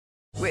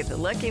With the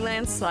Lucky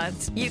Land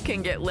Slots, you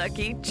can get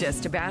lucky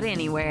just about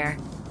anywhere.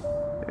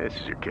 This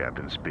is your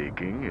captain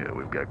speaking.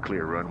 We've got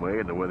clear runway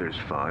and the weather's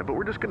fine, but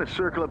we're just going to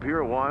circle up here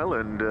a while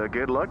and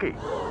get lucky.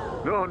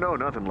 No,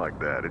 nothing like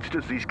that. It's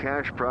just these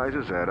cash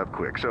prizes add up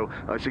quick. So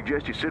I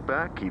suggest you sit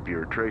back, keep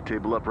your tray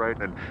table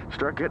upright, and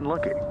start getting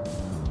lucky.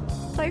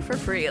 Play for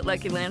free at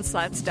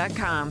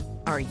LuckyLandSlots.com.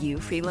 Are you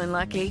feeling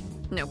lucky?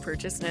 No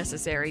purchase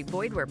necessary.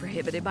 Void where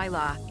prohibited by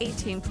law.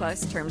 18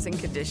 plus terms and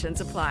conditions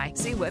apply.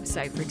 See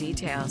website for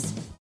details.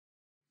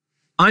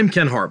 I'm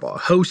Ken Harbaugh,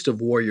 host of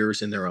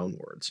Warriors in Their Own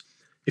Words.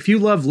 If you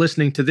love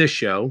listening to this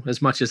show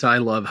as much as I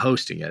love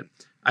hosting it,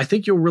 I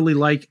think you'll really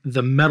like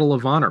the Medal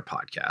of Honor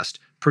podcast,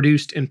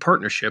 produced in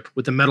partnership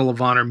with the Medal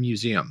of Honor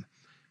Museum.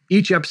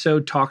 Each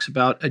episode talks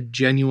about a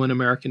genuine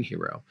American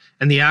hero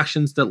and the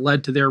actions that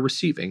led to their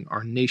receiving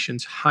our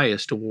nation's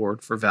highest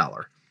award for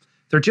valor.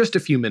 They're just a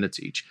few minutes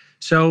each,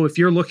 so if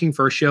you're looking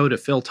for a show to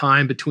fill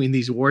time between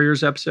these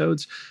Warriors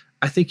episodes,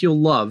 I think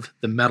you'll love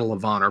the Medal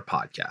of Honor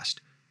podcast.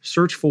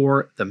 Search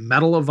for the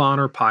Medal of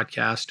Honor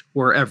podcast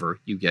wherever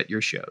you get your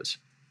shows.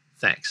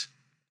 Thanks.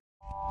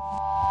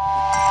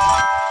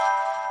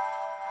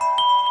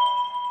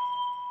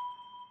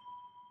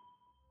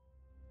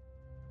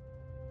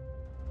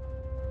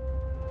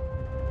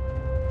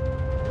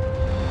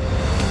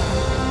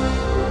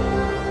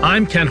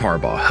 I'm Ken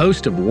Harbaugh,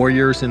 host of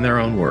Warriors in Their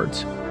Own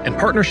Words. In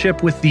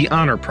partnership with the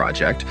Honor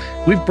Project,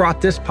 we've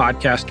brought this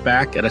podcast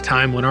back at a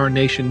time when our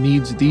nation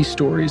needs these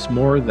stories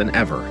more than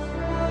ever.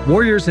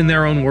 Warriors in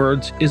Their Own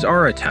Words is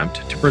our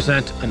attempt to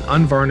present an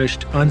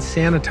unvarnished,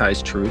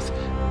 unsanitized truth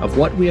of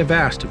what we have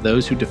asked of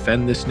those who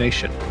defend this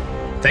nation.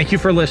 Thank you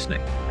for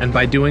listening, and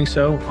by doing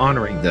so,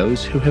 honoring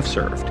those who have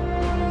served.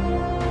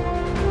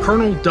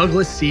 Colonel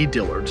Douglas C.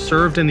 Dillard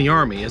served in the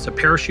Army as a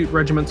parachute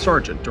regiment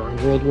sergeant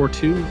during World War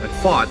II and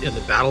fought in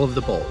the Battle of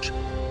the Bulge.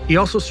 He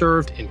also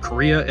served in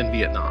Korea and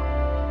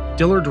Vietnam.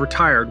 Dillard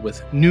retired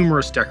with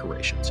numerous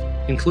decorations,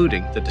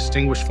 including the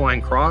Distinguished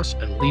Flying Cross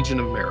and Legion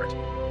of Merit,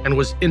 and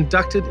was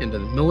inducted into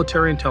the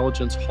Military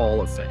Intelligence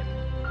Hall of Fame.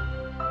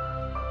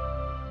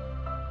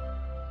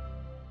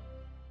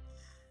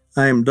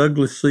 I am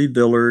Douglas C.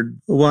 Dillard.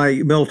 My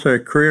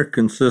military career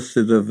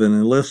consisted of an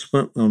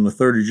enlistment on the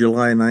 3rd of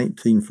July,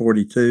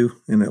 1942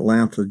 in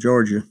Atlanta,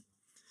 Georgia.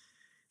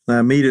 I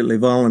immediately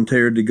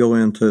volunteered to go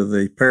into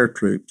the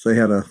Paratroops. They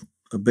had a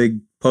big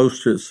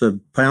poster that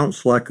said,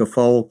 "Pounce like a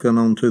falcon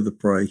onto the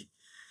prey."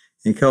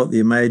 It caught the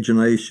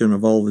imagination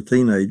of all the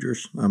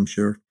teenagers, I'm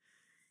sure.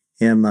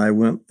 And I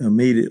went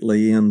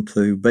immediately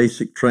into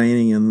basic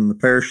training in the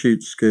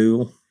parachute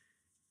school.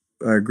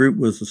 Our group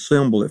was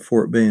assembled at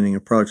Fort Benning,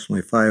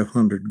 approximately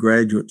 500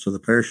 graduates of the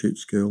parachute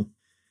school.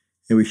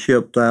 And we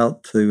shipped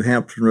out to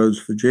Hampton Roads,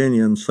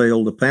 Virginia, and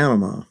sailed to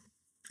Panama.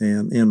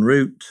 And en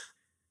route,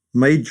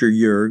 Major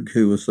Yerg,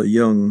 who was a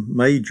young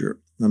major,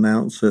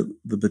 announced that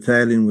the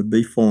battalion would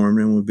be formed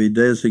and would be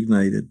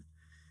designated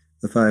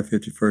the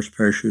 551st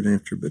Parachute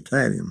Infantry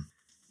Battalion.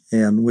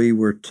 And we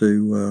were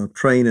to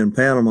train in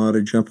Panama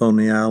to jump on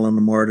the island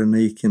of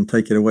Martinique and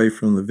take it away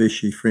from the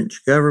Vichy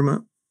French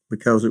government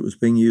because it was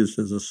being used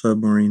as a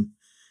submarine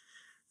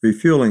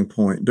refueling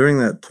point. During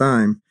that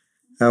time,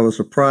 I was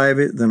a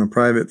private, then a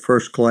private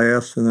first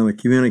class, and then a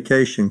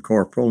communication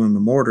corporal in the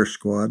mortar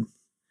squad,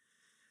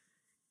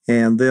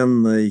 and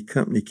then the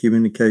company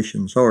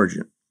communication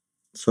sergeant,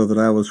 so that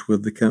I was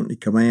with the company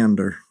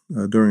commander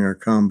during our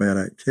combat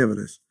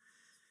activities.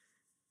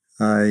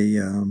 I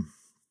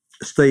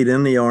stayed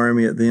in the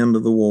Army at the end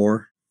of the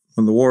war.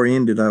 When the war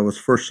ended, I was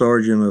first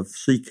sergeant of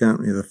C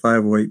Company of the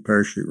 508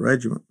 Parachute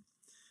Regiment.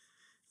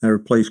 I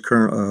replaced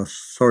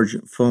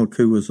Sergeant Funk,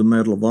 who was a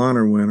Medal of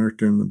Honor winner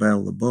during the Battle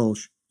of the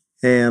Bulge,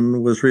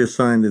 and was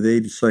reassigned to the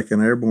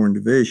 82nd Airborne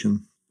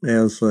Division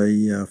as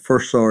a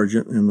first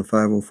sergeant in the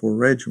 504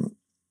 Regiment.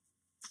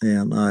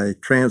 And I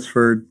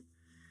transferred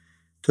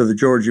to the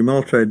Georgia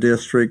Military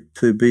District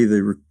to be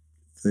the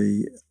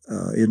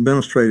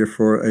administrator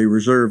for a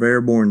reserve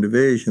airborne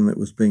division that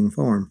was being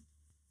formed,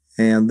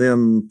 and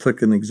then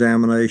took an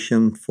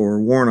examination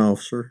for warrant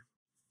officer.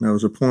 I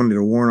was appointed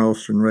a warrant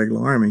officer in the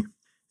regular Army,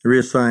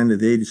 reassigned to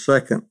the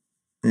 82nd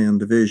and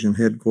Division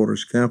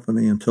Headquarters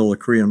Company until the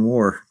Korean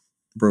War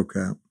broke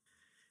out.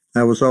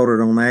 I was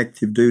ordered on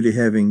active duty,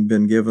 having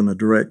been given a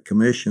direct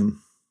commission,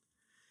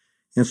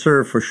 and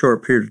served for a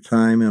short period of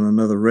time in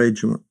another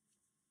regiment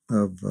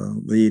of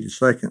the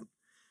 82nd,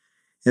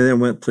 and then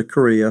went to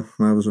Korea.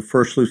 I was a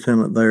first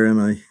lieutenant there in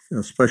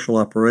a special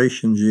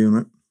operations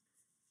unit,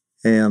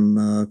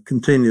 and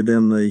continued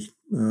in the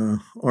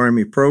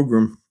Army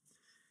program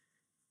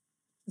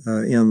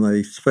in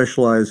the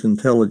specialized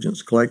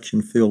intelligence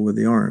collection field with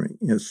the Army.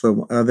 And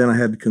so then I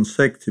had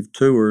consecutive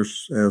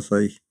tours as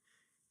a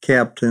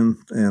captain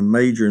and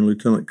major and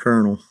lieutenant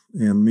colonel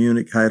in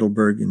Munich,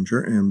 Heidelberg,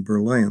 and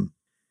Berlin.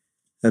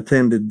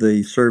 Attended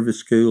the service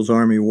schools,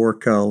 Army War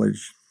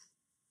College.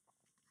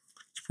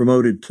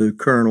 Promoted to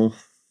colonel,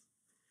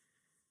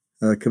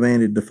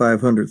 commanded the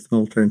 500th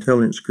Military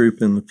Intelligence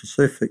Group in the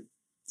Pacific,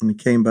 and he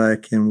came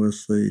back and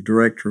was the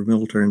director of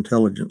Military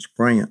Intelligence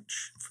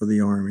Branch for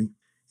the Army.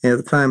 And at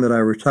the time that I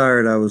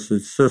retired, I was the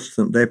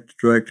Assistant Deputy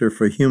Director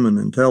for Human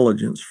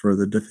Intelligence for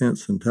the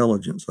Defense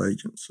Intelligence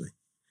Agency.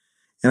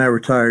 And I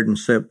retired in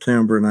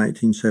September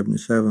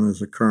 1977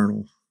 as a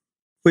colonel.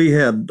 We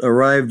had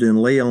arrived in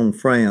Lyon,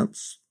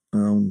 France,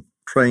 on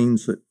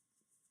trains that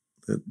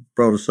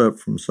brought us up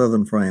from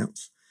southern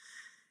France.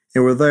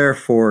 And we're there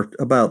for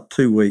about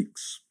 2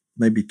 weeks,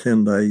 maybe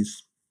 10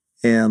 days.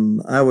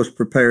 And I was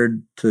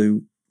prepared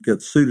to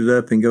get suited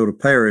up and go to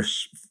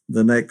Paris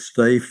the next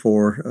day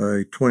for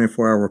a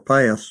 24-hour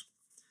pass.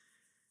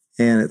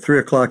 And at 3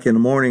 o'clock in the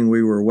morning,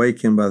 we were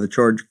awakened by the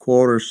charge of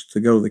quarters to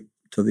go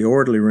to the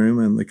orderly room,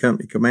 and the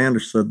company commander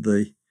said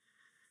the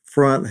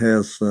front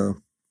has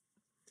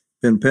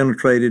been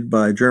penetrated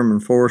by German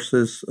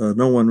forces.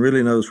 No one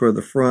really knows where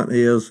the front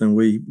is, and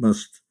we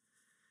must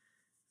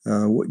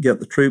get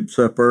the troops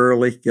up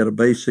early, get a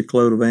basic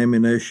load of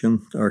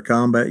ammunition, our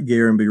combat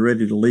gear, and be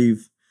ready to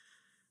leave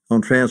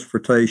on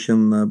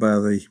transportation by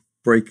the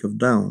break of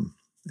dawn.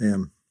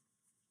 And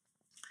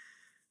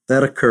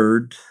that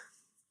occurred.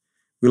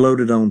 We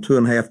loaded on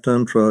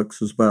 2.5-ton trucks.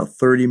 It was about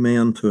 30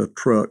 men to a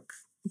truck,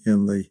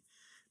 and the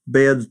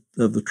bed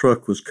of the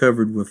truck was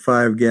covered with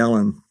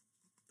 5-gallon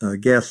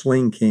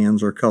gasoline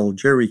cans, are called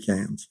jerry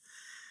cans.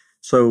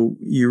 So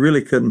you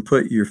really couldn't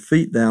put your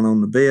feet down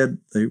on the bed.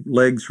 The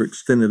legs were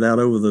extended out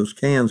over those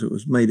cans. It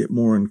made it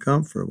more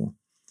uncomfortable.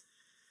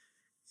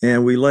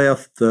 And we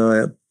left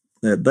at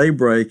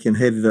daybreak and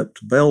headed up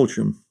to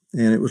Belgium.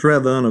 And it was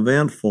rather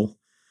uneventful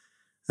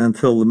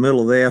until the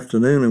middle of the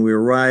afternoon, and we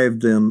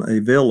arrived in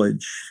a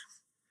village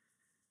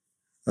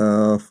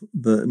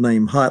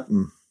named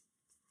Hotten.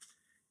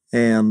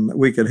 And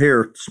we could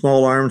hear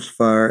small arms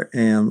fire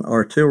and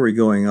artillery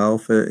going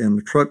off, and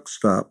the truck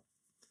stopped.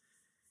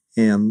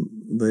 And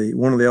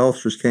one of the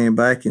officers came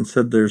back and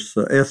said, "There's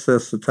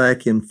SS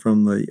attacking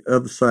from the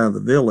other side of the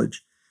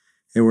village,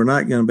 and we're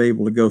not going to be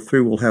able to go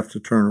through. We'll have to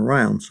turn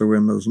around." So we're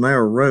in those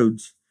narrow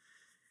roads,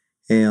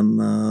 and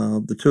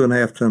the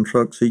 2.5-ton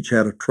trucks each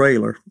had a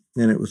trailer,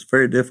 and it was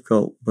very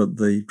difficult, but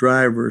the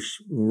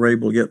drivers were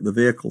able to get the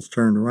vehicles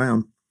turned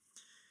around.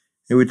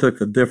 And we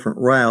took a different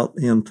route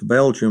into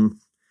Belgium.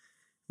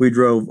 We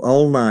drove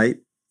all night,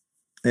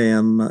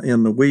 and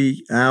in the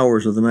wee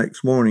hours of the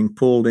next morning,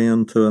 pulled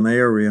into an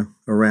area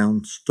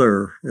around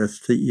Ster,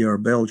 S-T-E-R,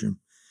 Belgium,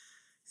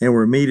 and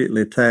were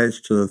immediately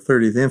attached to the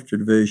 30th Infantry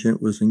Division.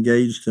 It was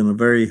engaged in a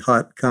very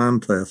hot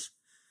contest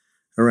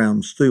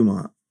around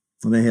Stoumont,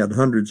 and they had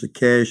hundreds of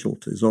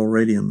casualties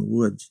already in the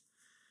woods.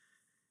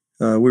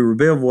 We were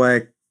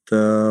bivouacked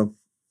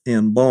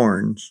in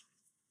barns.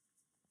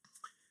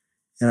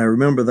 And I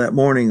remember that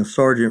morning a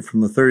sergeant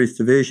from the 30th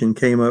Division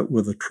came up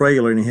with a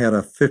trailer, and he had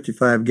a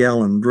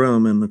 55-gallon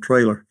drum in the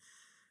trailer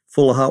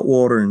full of hot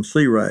water and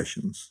sea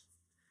rations.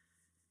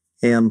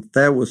 And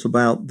that was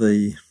about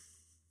the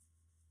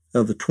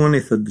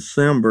 20th of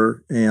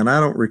December, and I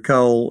don't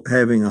recall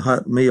having a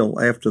hot meal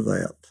after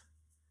that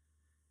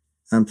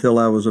until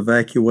I was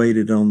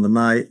evacuated on the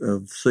night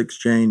of 6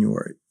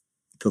 January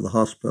to the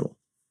hospital.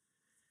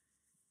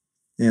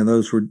 And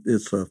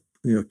it's a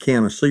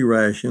can of sea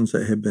rations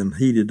that had been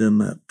heated in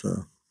that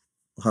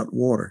hot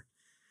water.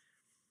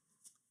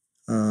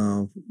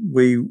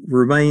 We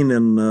remained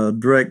in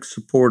direct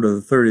support of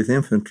the 30th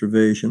Infantry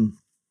Division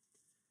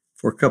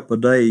for a couple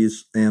of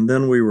days, and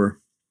then we were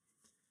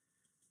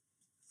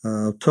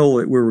told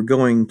that we were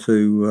going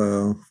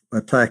to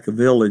attack a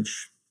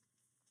village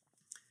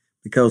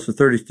because the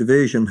 30th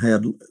Division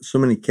had so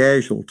many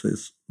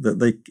casualties that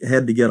they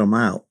had to get them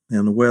out,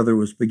 and the weather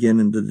was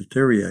beginning to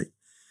deteriorate.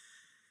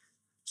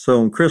 So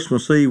on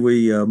Christmas Eve,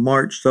 we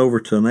marched over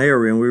to an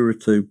area, and we were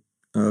to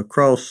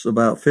cross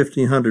about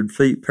 1,500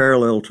 feet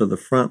parallel to the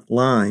front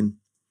line,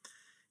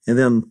 and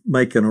then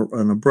make an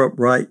abrupt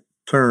right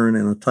turn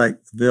and attack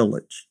the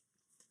village.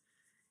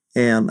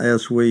 And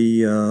as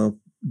we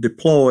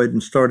deployed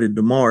and started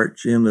to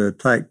march into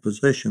attack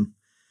position,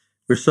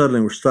 we suddenly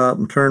were stopped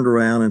and turned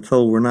around and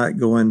told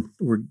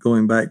we're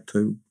going back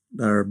to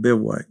our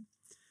bivouac.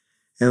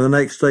 And the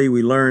next day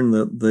we learned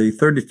that the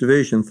 30th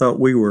Division thought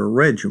we were a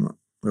regiment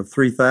of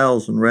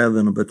 3,000 rather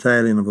than a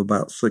battalion of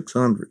about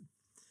 600.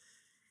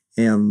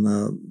 And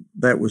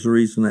that was the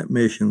reason that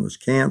mission was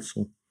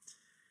canceled.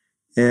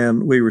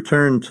 And we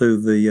returned to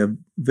the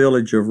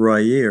village of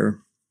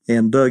Rayer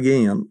and dug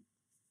in.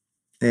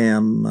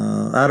 And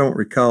I don't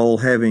recall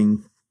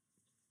having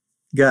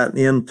gotten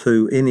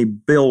into any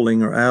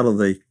building or out of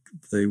the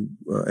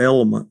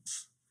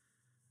elements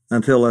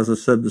until, as I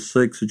said, the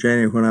 6th of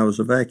January when I was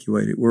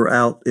evacuated. We're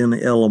out in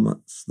the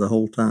elements the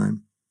whole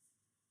time.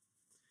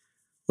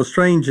 Well,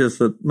 strange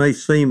as it may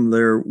seem,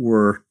 there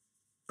were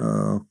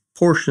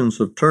portions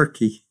of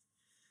turkey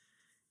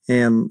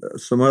and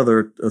some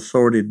other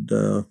assorted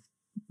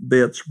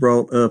bits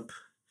brought up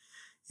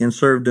and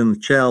served in the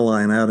chow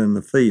line out in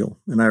the field.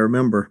 And I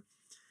remember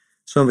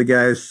some of the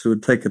guys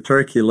would take a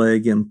turkey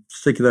leg and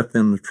stick it up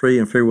in the tree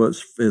and figure, well,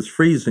 it's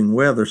freezing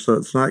weather, so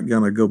it's not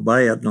going to go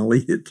bad, and I'll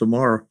eat it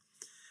tomorrow.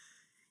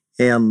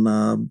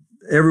 And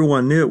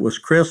everyone knew it was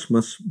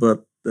Christmas,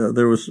 but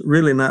there was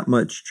really not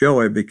much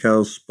joy,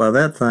 because by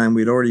that time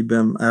we'd already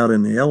been out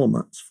in the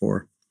elements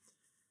for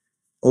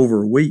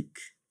over a week,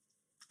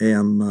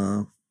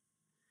 and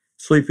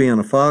sleeping in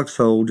a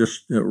foxhole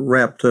just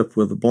wrapped up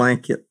with a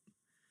blanket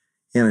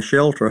in a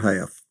shelter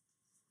half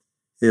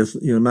is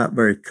not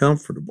very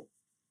comfortable.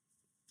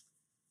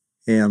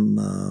 And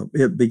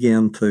it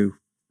began to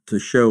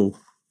show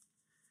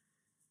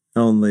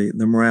on the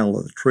morale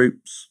of the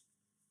troops,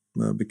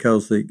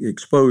 because the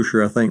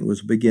exposure, I think,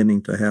 was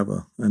beginning to have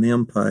an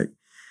impact.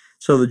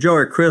 So the joy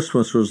of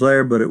Christmas was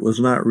there, but it was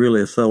not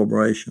really a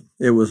celebration.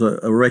 It was a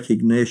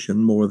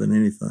recognition more than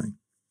anything.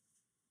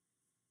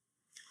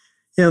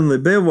 In the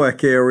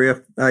bivouac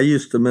area, I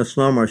used to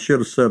misnomer, I should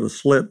have said a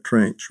slit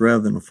trench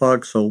rather than a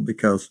foxhole,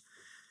 because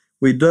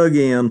we dug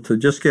in to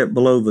just get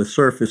below the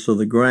surface of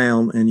the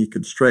ground, and you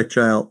could stretch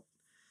out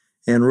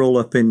and roll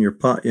up in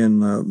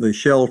the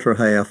shelter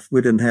half.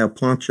 We didn't have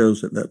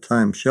ponchos at that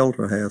time,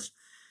 shelter halves,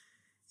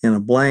 in a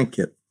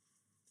blanket.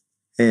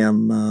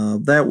 And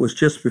that was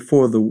just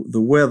before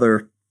the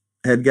weather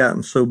had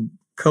gotten so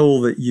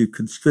cold that you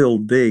could still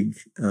dig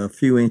a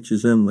few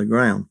inches in the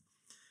ground.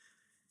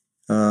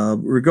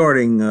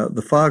 Regarding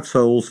the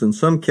foxholes, in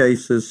some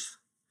cases,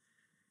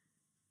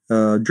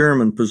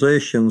 German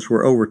positions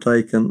were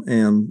overtaken,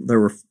 and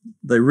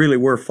they really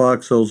were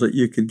foxholes that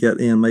you could get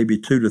in maybe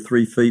 2 to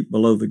 3 feet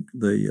below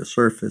the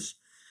surface,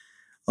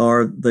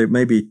 or they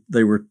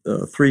were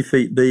 3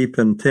 feet deep,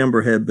 and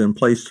timber had been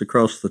placed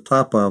across the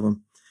top of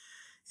them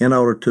in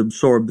order to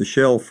absorb the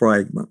shell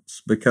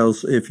fragments.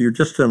 Because if you're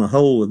just in a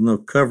hole with no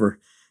cover,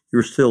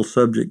 you're still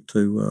subject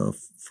to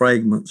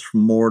fragments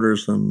from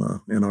mortars and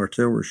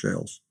artillery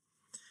shells.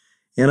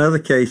 In other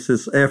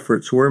cases,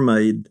 efforts were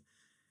made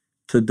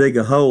to dig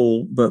a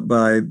hole, but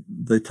by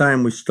the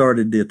time we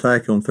started the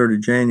attack on 30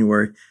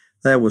 January,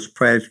 that was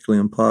practically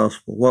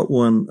impossible. What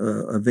one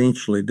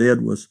eventually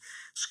did was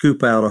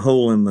scoop out a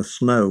hole in the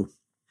snow,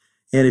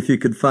 and if you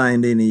could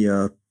find any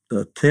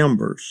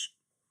timbers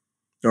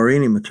or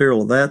any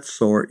material of that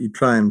sort, you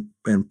try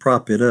and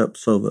prop it up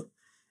so that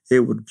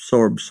it would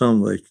absorb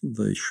some of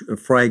the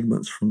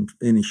fragments from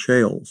any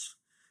shells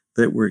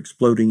that were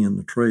exploding in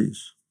the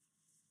trees.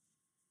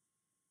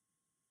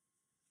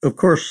 Of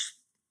course,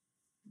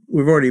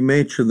 we've already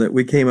mentioned that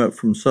we came up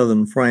from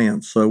southern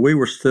France, so we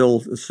were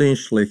still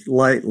essentially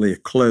lightly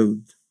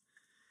clothed.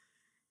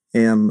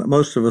 And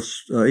most of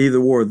us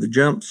either wore the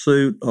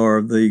jumpsuit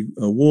or the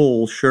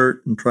wool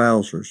shirt and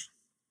trousers.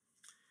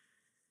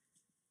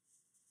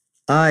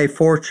 I,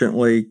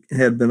 fortunately,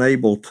 had been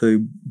able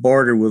to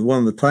barter with one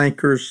of the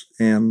tankers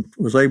and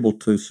was able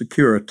to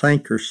secure a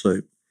tanker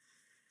suit.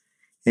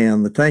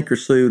 And the tanker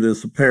suit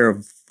is a pair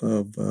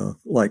of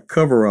like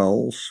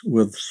coveralls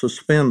with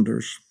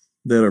suspenders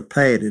that are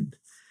padded,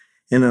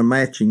 and a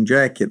matching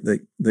jacket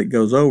that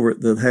goes over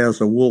it that has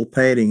a wool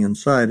padding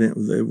inside it.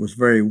 It was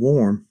very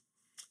warm,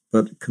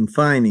 but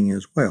confining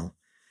as well.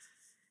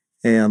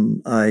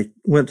 And I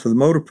went to the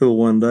motor pool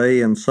one day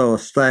and saw a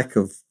stack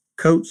of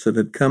coats that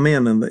had come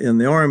in, and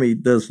the Army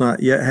does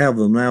not yet have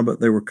them now,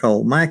 but they were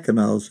called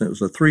mackinaws. It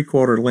was a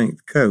 3/4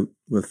 length coat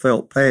with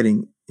felt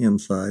padding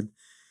inside,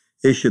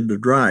 issued to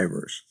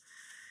drivers.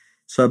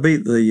 So I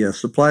beat the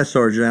supply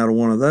sergeant out of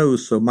one of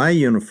those. So my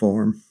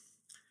uniform,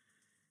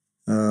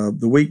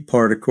 the weak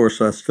part, of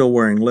course, I was still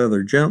wearing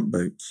leather jump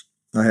boots.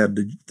 I had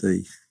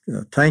the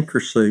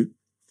tanker suit,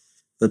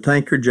 the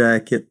tanker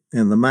jacket,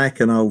 and the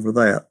mackinaw over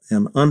that.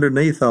 And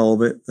underneath all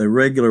of it, the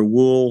regular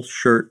wool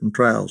shirt and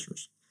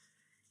trousers,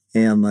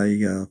 and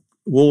a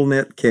wool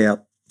knit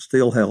cap,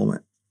 steel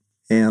helmet.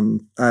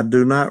 And I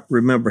do not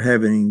remember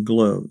having any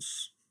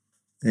gloves.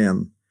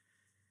 And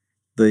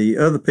the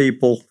other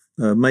people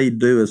made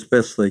do as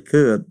best they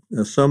could.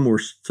 Some were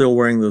still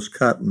wearing those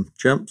cotton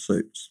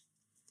jumpsuits.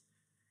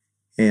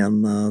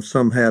 And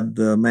some had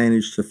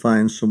managed to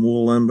find some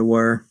wool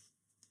underwear.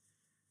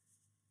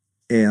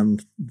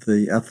 And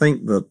I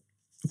think that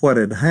what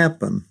had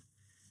happened,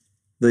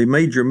 the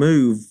major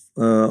move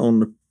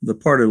on the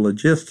part of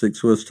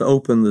logistics was to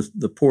open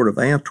the port of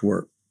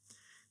Antwerp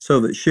so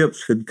that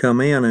ships could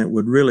come in, and it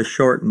would really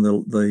shorten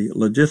the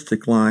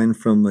logistic line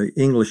from the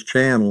English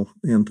Channel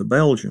into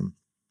Belgium.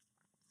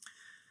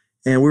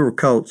 And we were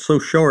caught so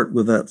short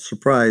with that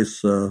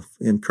surprise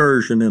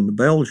incursion into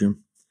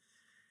Belgium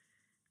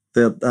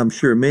that I'm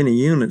sure many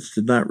units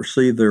did not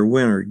receive their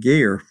winter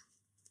gear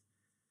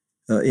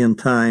in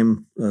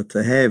time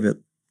to have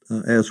it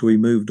as we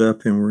moved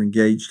up and were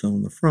engaged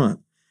on the front.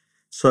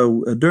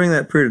 So during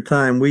that period of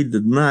time, we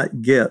did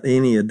not get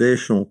any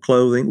additional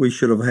clothing. We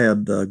should have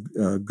had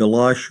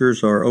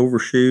galoshes or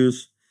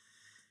overshoes.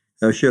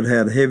 Should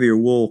have had heavier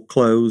wool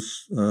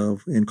clothes,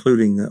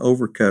 including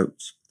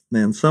overcoats.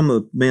 And some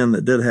of the men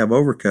that did have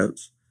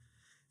overcoats,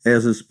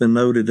 as has been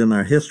noted in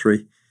our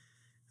history,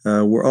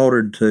 were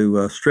ordered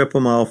to strip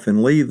them off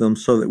and leave them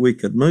so that we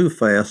could move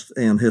fast.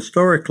 And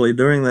historically,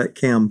 during that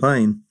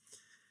campaign,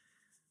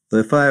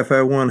 the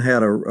 551 had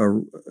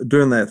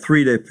during that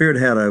 3-day period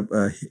had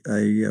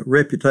a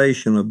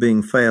reputation of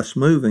being fast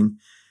moving,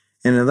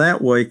 And in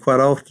that way, quite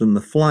often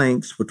the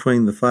flanks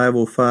between the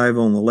 505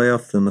 on the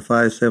left and the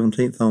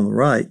 517th on the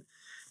right,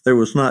 there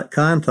was not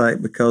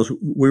contact because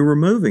we were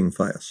moving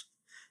fast.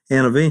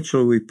 And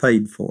eventually we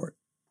paid for it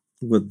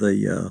with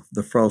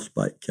the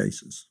frostbite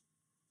cases.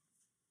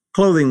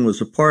 Clothing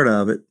was a part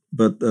of it,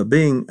 but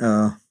being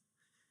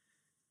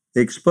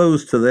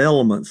exposed to the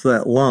elements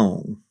that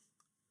long,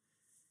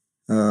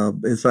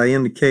 as I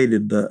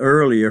indicated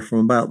earlier, from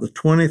about the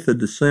 20th of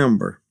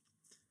December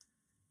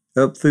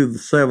up through the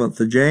 7th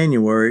of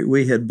January,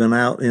 we had been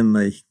out in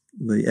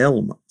the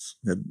elements.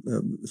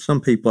 Some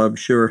people, I'm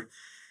sure,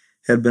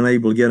 had been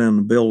able to get in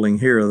the building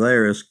here or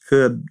there as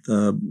could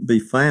be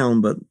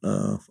found, but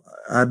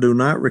I do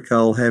not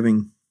recall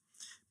having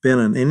been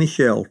in any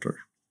shelter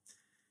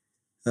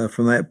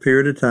from that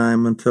period of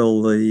time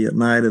until the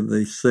night of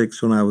the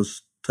 6th when I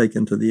was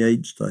taken to the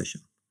aid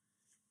station.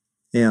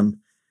 And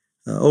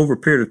over a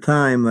period of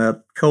time,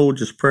 that cold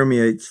just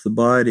permeates the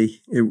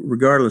body,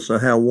 regardless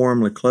of how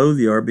warmly clothed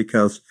you are,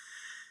 because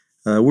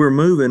we're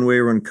moving. We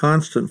were in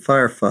constant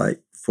firefight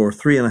for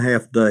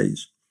 3.5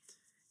 days.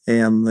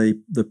 And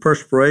the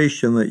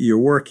perspiration that you're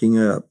working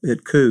up,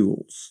 it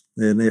cools,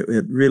 and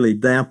it really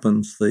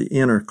dampens the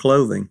inner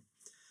clothing.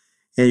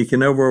 And you can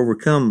never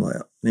overcome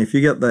that. And if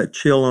you get that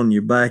chill on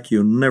your back,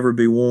 you'll never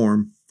be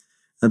warm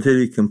until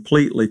you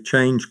completely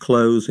change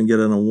clothes and get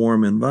in a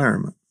warm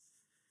environment.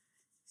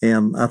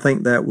 And I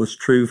think that was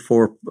true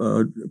for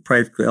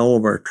practically all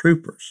of our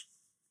troopers.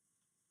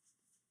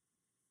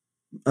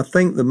 I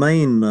think the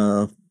main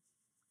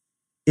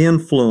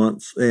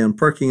influence in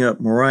perking up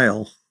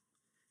morale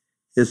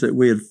is that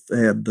we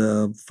had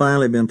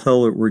finally been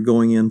told that we're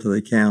going into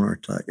the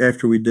counterattack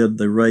after we did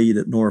the raid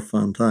at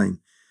Norfontaine.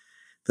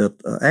 That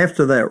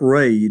after that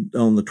raid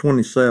on the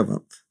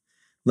 27th,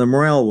 the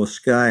morale was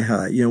sky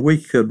high. You know, we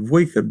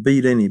could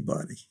beat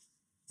anybody.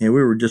 And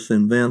we were just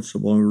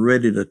invincible, and we were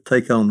ready to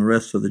take on the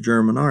rest of the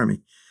German army.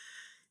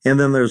 And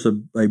then there's a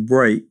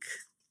break.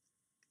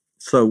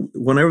 So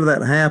whenever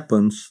that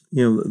happens,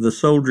 you know, the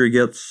soldier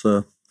gets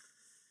a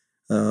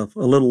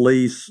little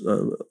loose,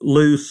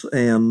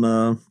 and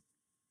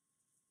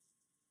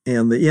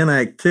the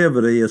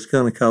inactivity is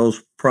going to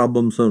cause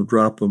problems and a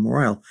drop of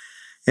morale.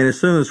 And as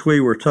soon as we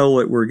were told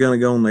that we're going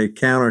to go on the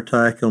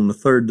counterattack on the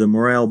 3rd, the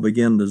morale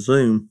began to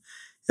zoom.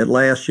 At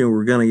last, you know,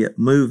 we're going to get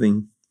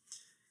moving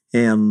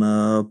and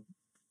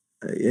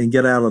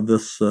get out of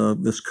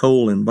this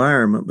cold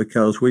environment,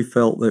 because we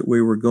felt that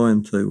we were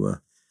going to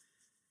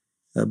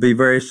be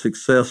very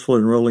successful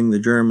in rolling the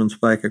Germans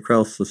back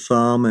across the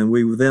Somme, and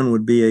we then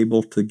would be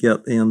able to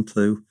get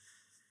into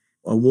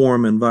a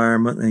warm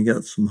environment and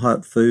get some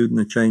hot food and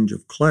a change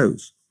of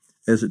clothes.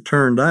 As it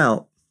turned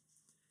out,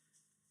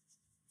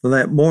 from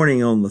that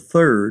morning on the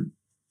 3rd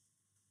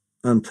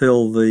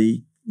until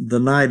the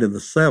night of the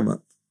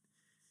 7th,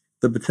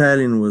 the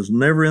battalion was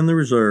never in the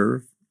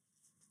reserve.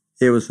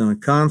 It was in a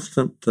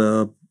constant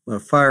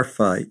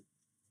firefight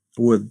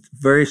with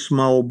very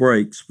small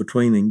breaks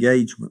between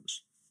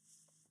engagements.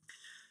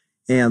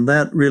 And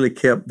that really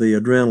kept the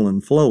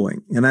adrenaline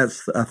flowing. And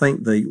that's, I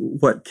think,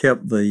 what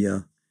kept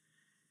the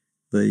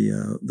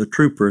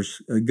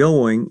troopers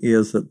going,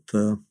 is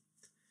that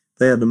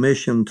they had a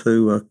mission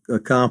to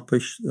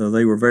accomplish.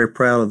 They were very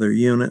proud of their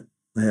unit.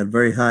 They had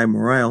very high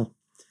morale.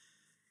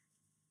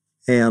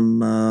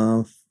 And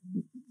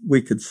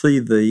we could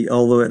see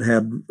although it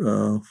had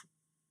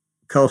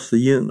cost the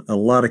unit a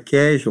lot of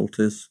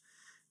casualties,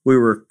 we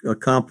were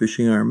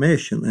accomplishing our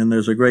mission. And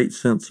there's a great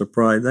sense of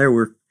pride there.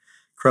 We're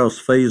across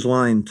phase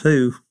line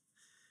 2,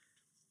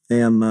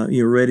 and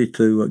you're ready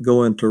to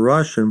go into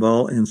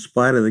Rochenval in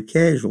spite of the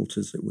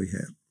casualties that we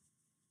had.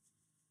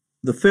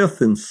 The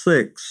 5th and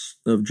 6th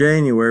of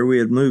January, we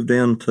had moved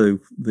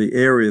into the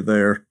area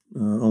there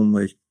on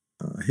the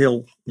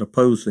hill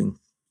opposing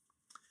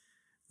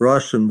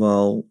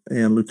Rochenval,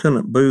 and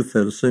Lieutenant Booth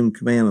had assumed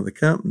command of the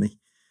company.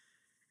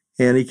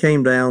 And he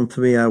came down to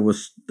me. I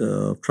was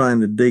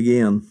trying to dig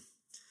in,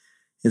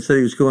 and said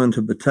he was going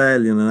to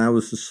battalion, and I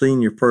was the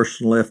senior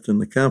person left in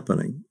the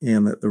company,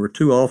 and that there were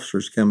 2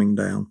 officers coming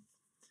down,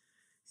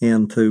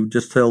 and to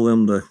just tell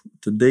them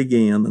to dig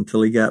in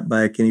until he got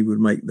back and he would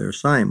make their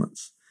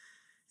assignments.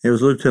 It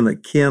was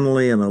Lieutenant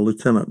Kinley and a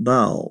Lieutenant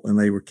Dahl, and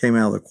they came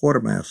out of the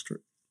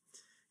quartermaster.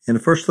 And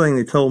the first thing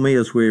they told me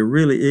is, we're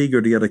really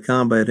eager to get a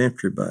combat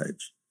entry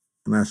badge.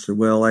 And I said,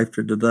 well,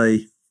 after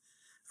today,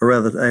 or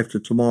rather after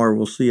tomorrow,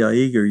 we'll see how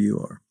eager you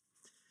are.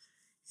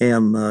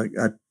 And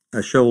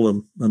I showed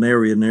them an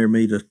area near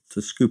me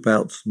to scoop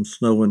out some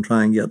snow and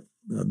try and get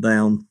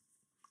down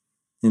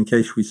in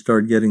case we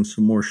start getting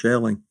some more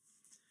shelling.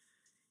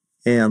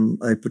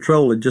 And a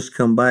patrol had just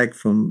come back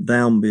from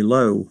down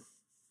below,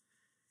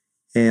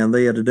 and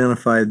they had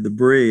identified the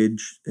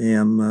bridge.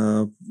 And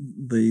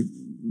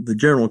the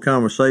general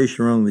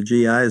conversation among the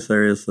GIs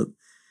there is that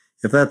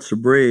if that's a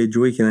bridge,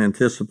 we can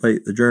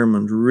anticipate the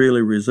Germans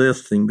really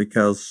resisting,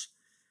 because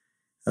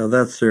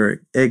that's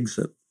their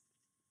exit,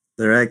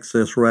 their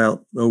access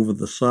route over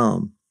the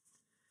Somme.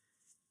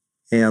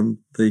 And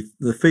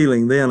the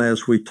feeling then,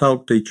 as we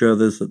talked to each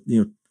other, is that,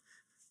 you know,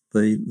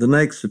 The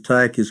next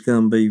attack is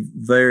going to be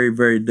very,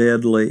 very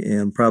deadly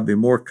and probably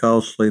more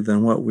costly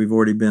than what we've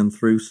already been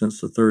through since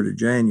the 3rd of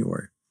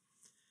January.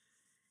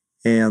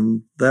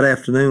 And that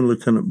afternoon,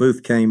 Lieutenant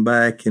Booth came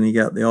back and he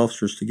got the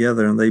officers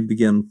together and they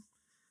began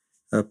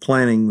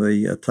planning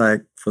the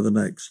attack for the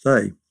next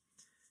day.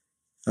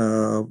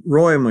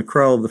 Roy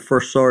McCraw, the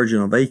first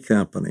sergeant of A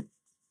Company,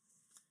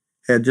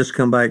 had just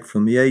come back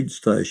from the aid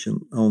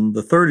station. On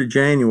the 3rd of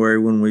January,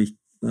 when we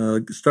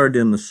started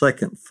in the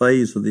second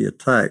phase of the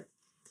attack,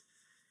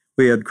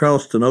 we had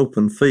crossed an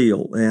open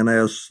field, and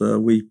as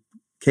we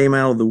came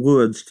out of the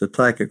woods to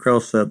attack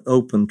across that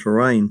open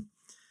terrain,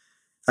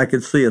 I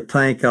could see a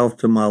tank off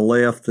to my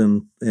left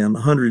and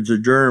hundreds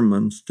of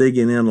Germans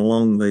digging in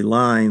along the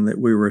line that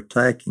we were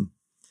attacking.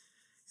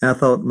 And I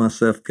thought to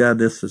myself, God,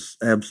 this is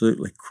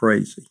absolutely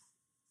crazy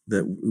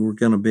that we were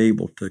going to be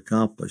able to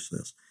accomplish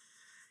this.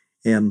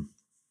 And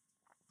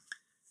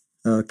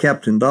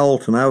Captain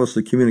Dalton, I was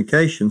the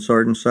communications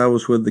sergeant, so I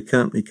was with the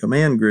company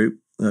command group.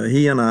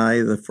 He and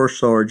I, the first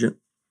sergeant,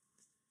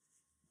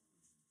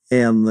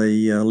 and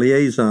the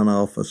liaison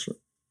officer.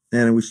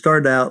 And we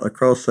started out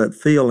across that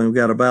field, and we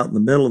got about in the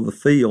middle of the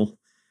field,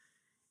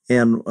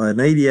 and an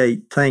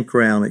 88 tank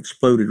round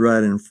exploded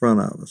right in front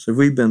of us. If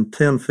we'd been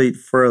 10 feet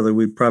further,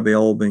 we'd probably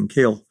all been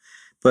killed.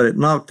 But it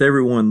knocked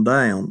everyone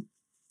down.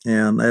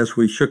 And as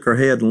we shook our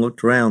head and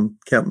looked around,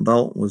 Captain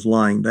Dalton was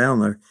lying down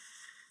there.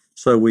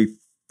 So we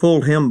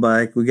pulled him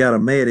back. We got a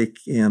medic,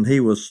 and he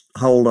was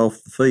hauled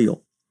off the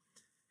field.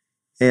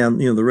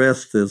 And, the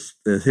rest is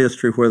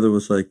history, where there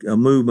was a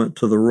movement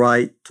to the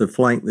right to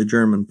flank the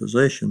German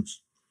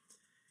positions.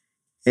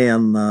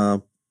 And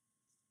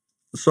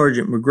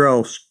Sergeant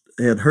McGraw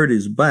had hurt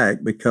his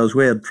back because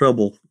we had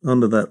trouble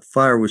under that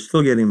fire. We're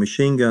still getting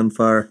machine gun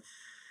fire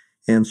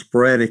and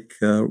sporadic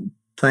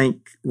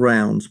tank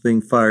rounds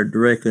being fired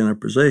directly in our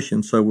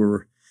position. So we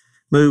were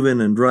moving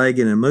and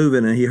dragging and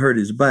moving, and he hurt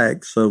his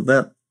back. So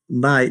that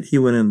night, he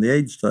went in the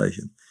aid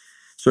station.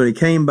 So when he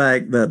came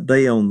back that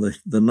day on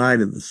the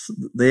night of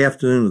the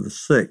afternoon of the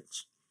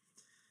 6th,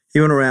 he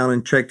went around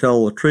and checked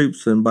all the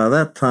troops, and by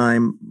that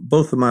time,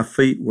 both of my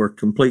feet were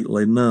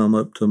completely numb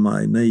up to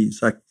my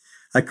knees.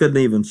 I couldn't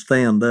even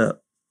stand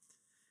up.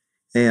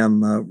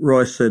 And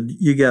Roy said,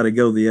 you got to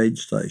go to the aid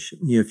station.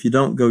 If you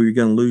don't go, you're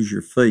going to lose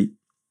your feet.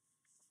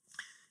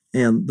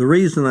 And the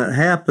reason that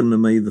happened to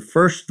me the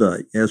first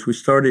day, as we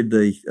started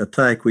the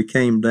attack, we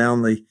came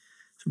down the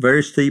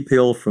very steep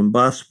hill from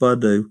Bas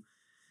Badu,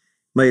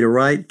 made a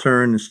right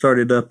turn and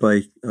started up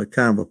a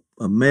kind of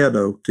a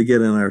meadow to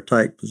get in our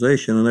attack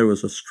position. And there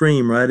was a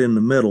stream right in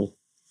the middle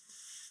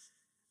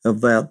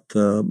of that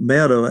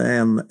meadow.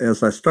 And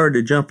as I started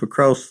to jump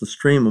across the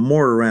stream, a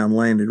mortar round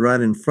landed right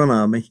in front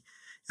of me.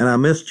 And I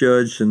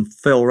misjudged and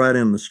fell right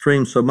in the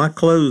stream. So my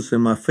clothes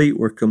and my feet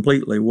were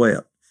completely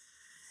wet.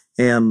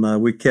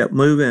 And we kept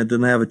moving. I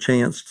didn't have a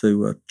chance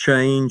to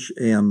change.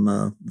 And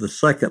the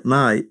second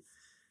night,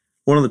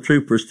 one of the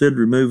troopers did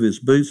remove his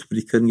boots, but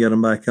he couldn't get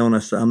them back on. I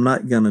said, I'm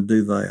not going to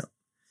do that.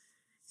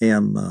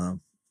 And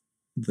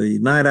the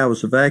night I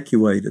was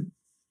evacuated,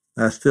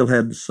 I still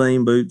had the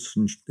same boots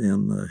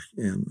and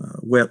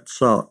wet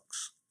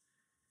socks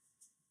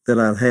that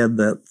I'd had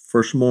that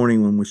first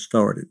morning when we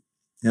started.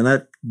 And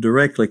that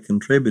directly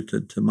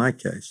contributed to my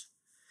case.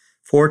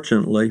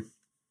 Fortunately,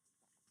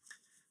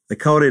 they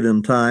caught it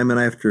in time, and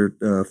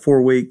after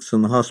 4 weeks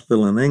in the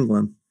hospital in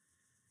England,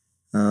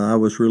 I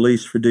was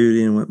released for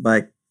duty and went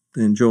back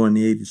and joined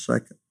the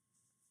 82nd.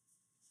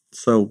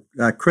 So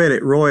I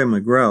credit Roy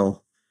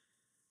McGraw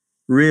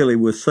really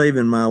with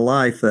saving my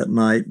life that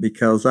night,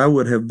 because I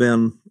would have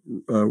been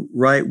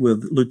right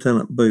with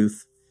Lieutenant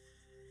Booth.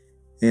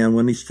 And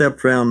when he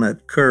stepped around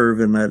that curve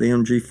and that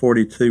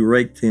MG-42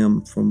 raked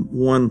him from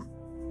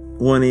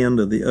one end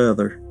to the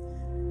other,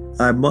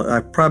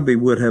 I probably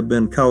would have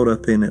been caught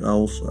up in it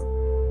also.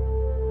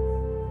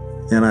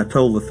 And I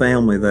told the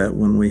family that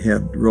when we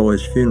had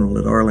Roy's funeral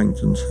at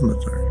Arlington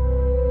Cemetery.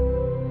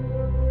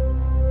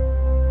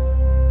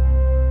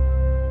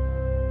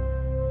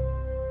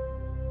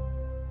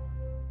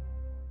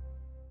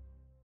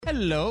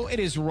 Hello, it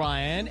is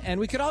Ryan, and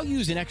we could all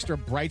use an extra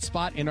bright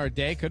spot in our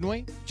day, couldn't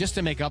we? Just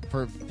to make up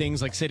for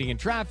things like sitting in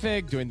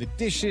traffic, doing the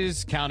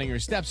dishes, counting your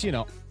steps,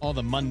 all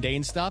the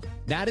mundane stuff.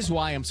 That is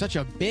why I'm such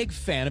a big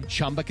fan of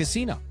Chumba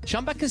Casino.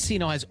 Chumba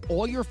Casino has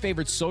all your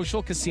favorite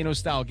social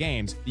casino-style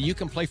games that you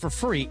can play for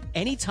free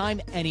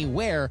anytime,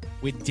 anywhere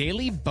with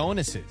daily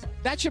bonuses.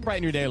 That should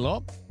brighten your day a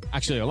little.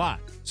 Actually, a lot.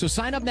 So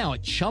sign up now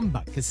at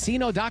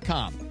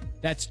ChumbaCasino.com.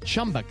 That's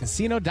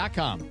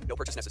ChumbaCasino.com. No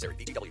purchase necessary.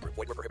 VGW Group.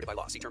 Void where prohibited by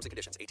law. See terms and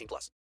conditions.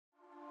 18+.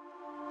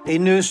 A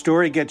news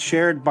story gets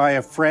shared by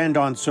a friend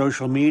on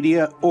social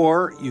media,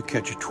 or you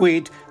catch a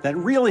tweet that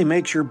really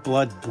makes your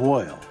blood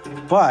boil.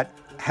 But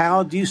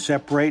how do you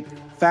separate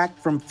fact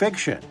from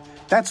fiction?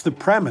 That's the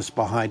premise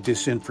behind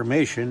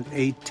Disinformation,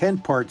 a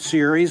 10-part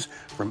series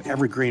from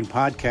Evergreen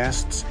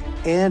Podcasts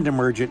and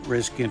Emergent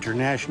Risk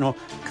International,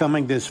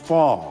 coming this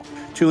fall.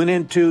 Tune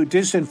into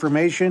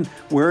Disinformation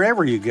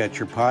wherever you get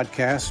your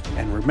podcasts.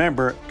 And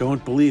remember,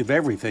 don't believe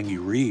everything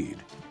you read.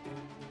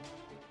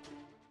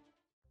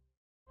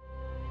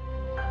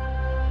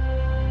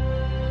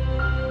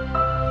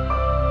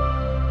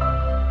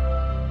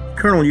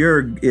 Colonel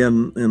Yerg,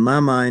 in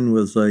my mind,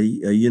 was a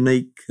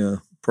unique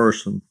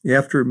person. You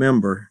have to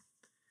remember,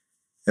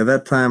 at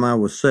that time I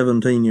was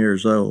 17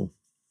 years old,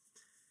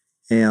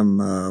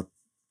 and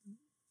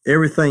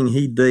everything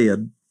he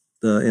did,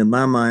 in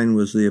my mind,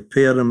 was the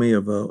epitome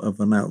of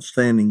an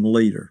outstanding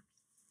leader.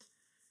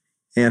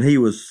 And he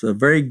was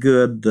very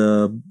good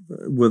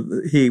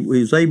he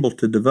was able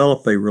to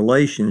develop a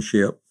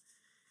relationship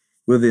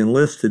with the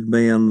enlisted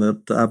men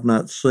that I've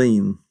not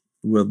seen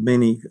with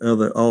many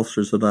other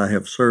officers that I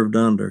have served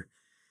under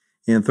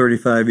in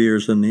 35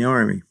 years in the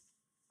Army.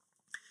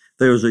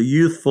 There was a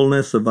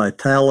youthfulness, a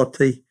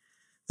vitality.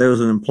 There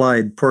was an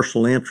implied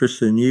personal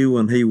interest in you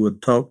when he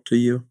would talk to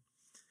you,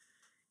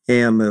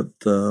 and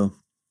that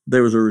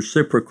there was a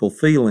reciprocal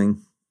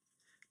feeling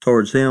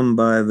towards him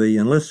by the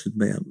enlisted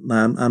men.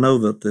 Now, I know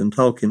that in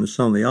talking to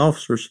some of the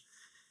officers,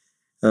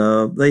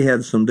 they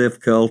had some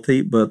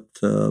difficulty, but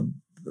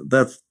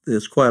that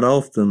is quite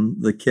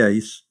often the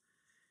case,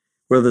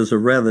 where there's a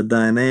rather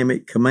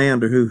dynamic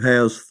commander who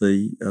has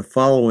the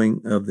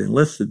following of the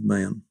enlisted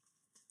men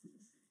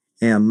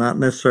and not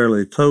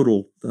necessarily a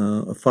total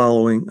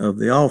following of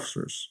the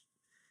officers,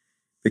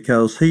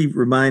 because he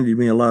reminded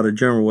me a lot of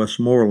General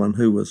Westmoreland,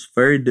 who was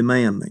very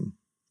demanding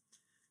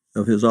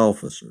of his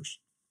officers.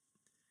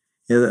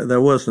 There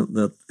wasn't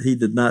that he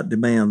did not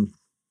demand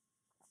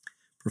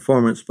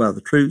performance by the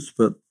troops,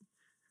 but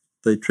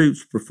the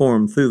troops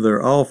performed through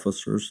their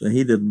officers, and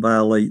he didn't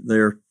violate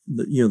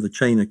the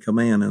chain of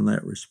command in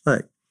that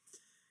respect.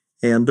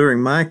 And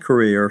during my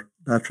career,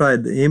 I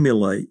tried to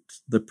emulate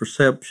the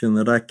perception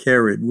that I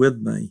carried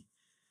with me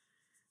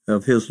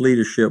of his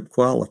leadership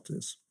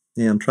qualities,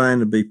 and trying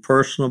to be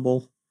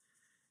personable.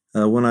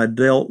 When I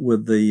dealt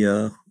with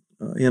the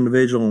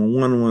individual on a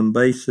one-on-one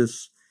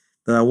basis,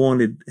 that I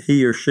wanted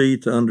he or she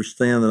to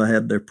understand that I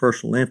had their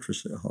personal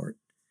interests at heart.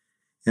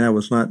 And I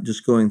was not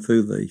just going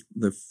through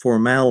the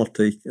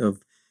formality of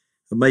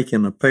making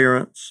an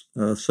appearance,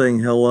 saying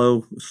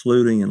hello,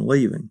 saluting, and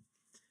leaving.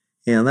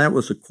 And that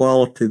was a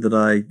quality that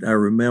I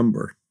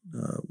remember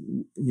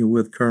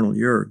with Colonel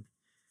Yerg.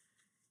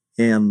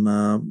 And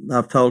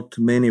I've talked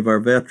to many of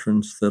our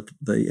veterans that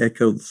they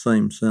echo the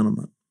same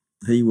sentiment.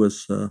 He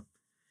was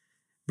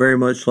very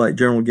much like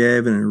General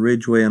Gavin and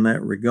Ridgway in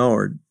that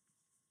regard.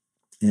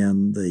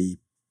 And the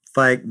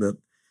fact that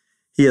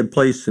he had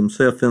placed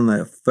himself in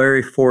that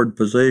very forward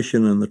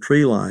position in the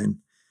tree line,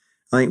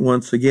 I think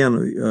once again,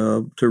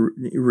 to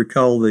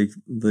recall the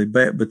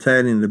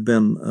battalion had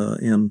been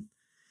in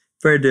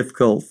very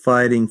difficult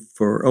fighting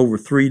for over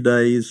 3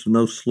 days,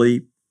 no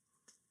sleep,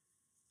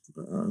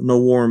 no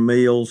warm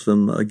meals,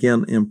 and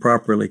again,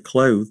 improperly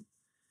clothed.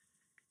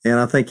 And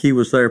I think he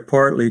was there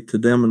partly to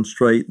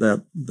demonstrate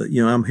that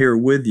I'm here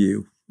with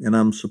you and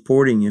I'm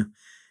supporting you.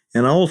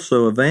 And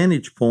also a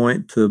vantage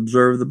point to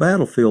observe the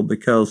battlefield,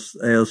 because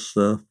as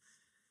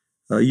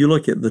you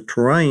look at the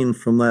terrain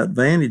from that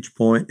vantage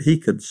point, he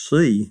could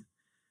see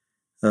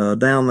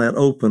down that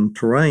open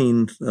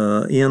terrain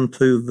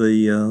into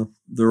the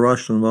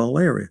Russian-Wall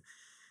area,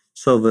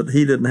 so that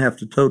he didn't have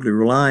to totally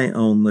rely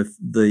on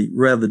the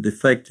rather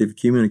defective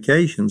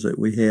communications that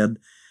we had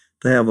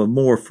to have a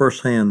more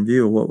first-hand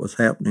view of what was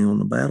happening on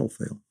the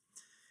battlefield.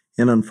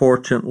 And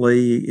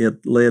unfortunately,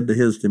 it led to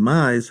his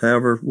demise.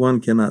 However,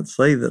 one cannot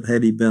say that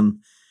had he been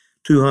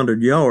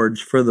 200 yards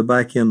further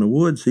back in the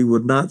woods, he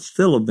would not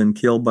still have been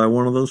killed by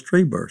one of those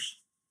tree bursts.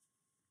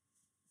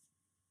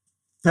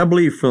 I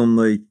believe from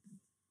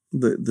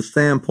the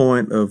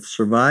standpoint of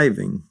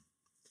surviving,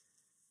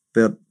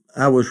 that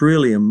I was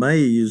really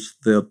amazed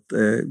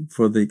that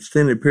for the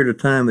extended period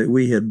of time that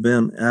we had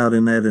been out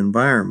in that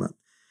environment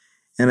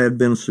and had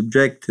been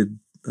subjected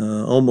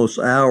almost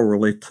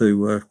hourly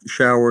to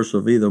showers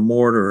of either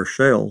mortar or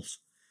shells,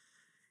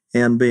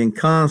 and being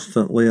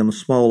constantly in a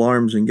small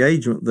arms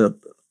engagement, that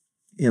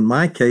in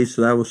my case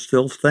that I was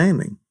still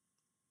standing.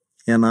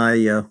 And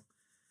I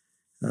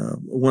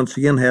once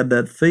again had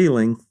that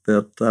feeling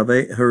that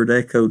I've heard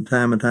echoed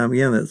time and time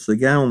again, that it's the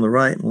guy on the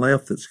right and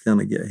left that's going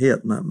to get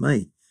hit, not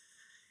me.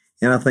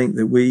 And I think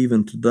that we,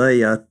 even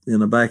today, in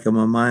the back of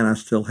my mind, I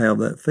still have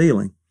that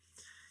feeling.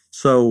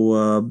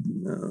 So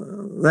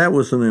that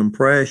was an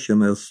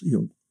impression as,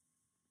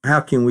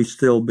 how can we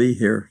still be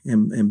here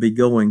and be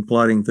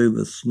plodding through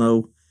the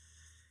snow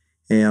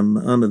and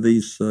under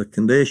these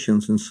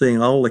conditions, and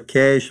seeing all the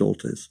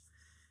casualties,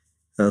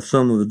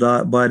 some of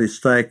the bodies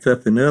stacked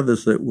up and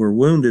others that were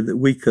wounded, that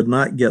we could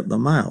not get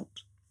them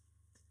out.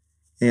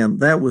 And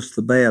that was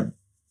the bad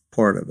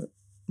part of it.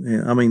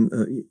 I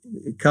mean,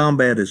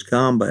 combat is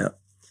combat,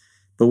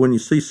 but when you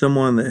see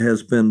someone that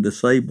has been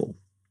disabled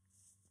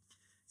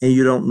and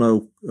you don't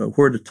know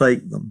where to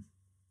take them,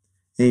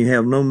 and you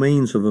have no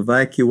means of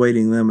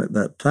evacuating them at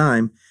that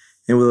time,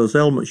 and with those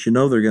elements,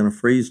 they're going to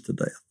freeze to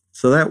death.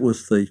 So that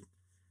was the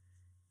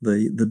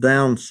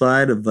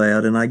downside of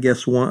that. And I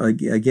guess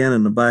again,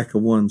 in the back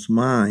of one's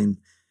mind,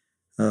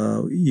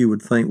 you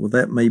would think, well,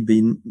 that may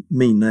be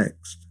me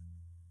next.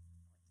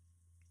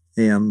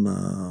 And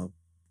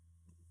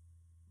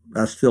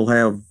I still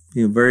have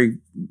very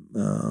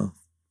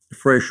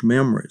fresh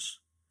memories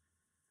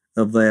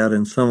of that,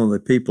 and some of the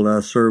people I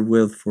served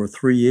with for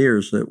 3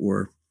 years that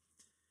were,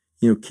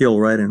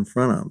 killed right in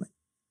front of me.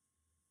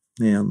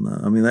 And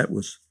that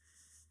was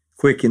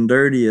quick and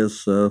dirty,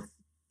 as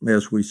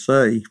we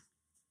say,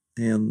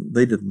 and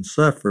they didn't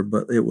suffer,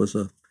 but it was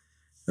a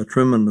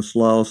tremendous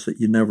loss that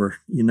you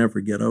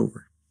never get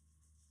over.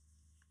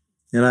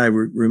 And I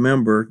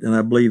remember, and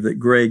I believe that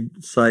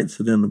Greg cites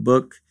it in the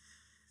book,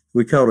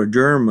 we caught a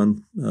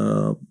German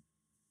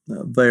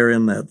there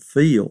in that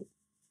field.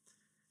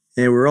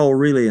 And we were all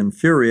really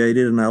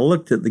infuriated, and I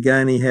looked at the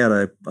guy, and he had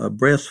a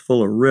breast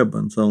full of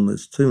ribbons on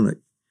his tunic.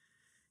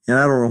 And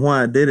I don't know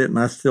why I did it, and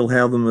I still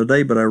have them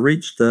today, but I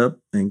reached up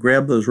and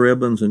grabbed those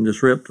ribbons and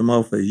just ripped them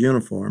off his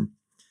uniform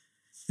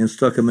and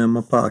stuck them in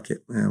my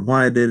pocket. And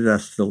why I did it, I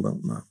still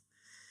don't know.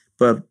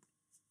 But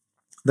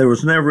there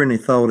was never any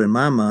thought in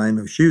my mind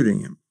of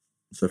shooting him.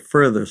 It's the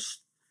furthest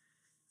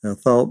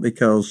thought,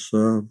 because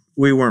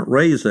we weren't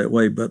raised that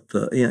way, but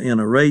in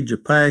a rage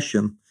of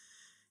passion,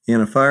 in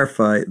a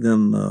firefight,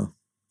 then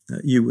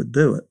you would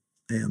do it.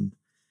 And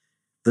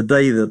the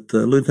day that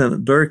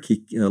Lieutenant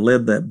Durkee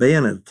led that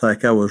bayonet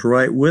attack, I was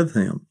right with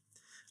him.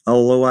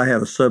 Although I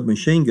had a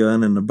submachine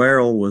gun and the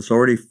barrel was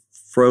already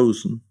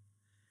frozen,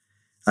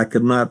 I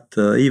could not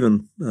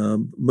even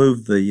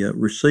move the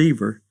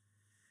receiver.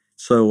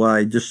 So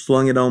I just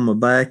slung it on my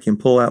back and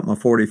pulled out my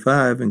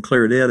 .45 and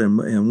cleared it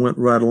and went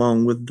right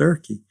along with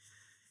Durkee.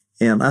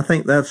 And I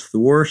think that's the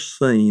worst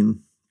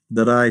scene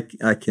that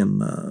I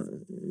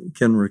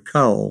can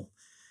recall.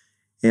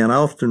 And I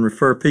often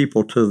refer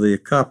people to the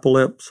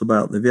apocalypse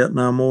about the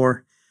Vietnam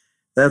War.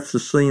 That's the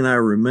scene I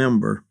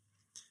remember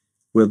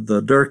with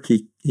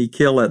Durkee. He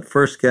killed that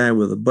first guy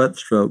with a butt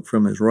stroke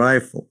from his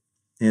rifle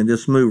and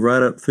just moved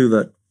right up through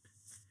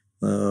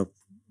that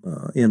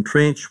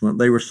entrenchment.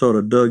 They were sort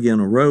of dug in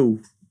a row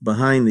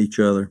behind each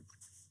other.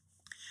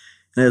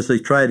 And as they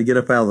tried to get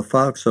up out of the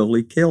foxhole,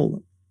 he killed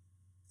them.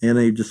 And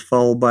they just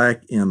fall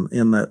back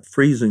in that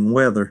freezing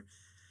weather.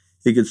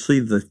 You could see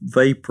the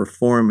vapor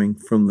forming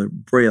from the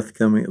breath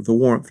coming, the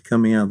warmth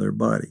coming out of their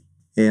body.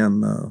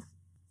 And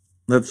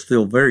that's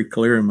still very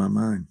clear in my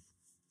mind.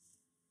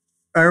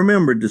 I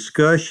remember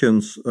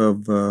discussions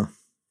of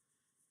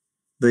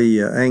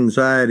the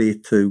anxiety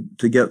to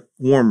get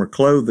warmer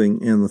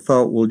clothing and the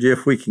thought, well,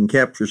 if we can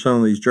capture some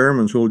of these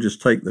Germans, we'll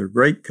just take their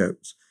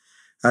greatcoats.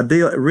 I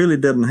really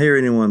didn't hear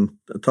anyone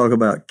talk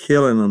about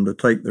killing them to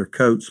take their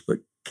coats, but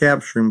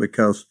capturing,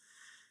 because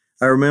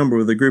I remember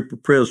with a group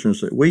of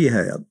prisoners that we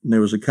had, and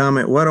there was a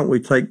comment, why don't we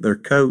take their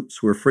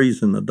coats? We're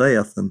freezing to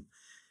death. And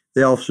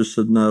the officer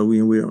said, no, we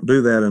don't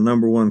do that. And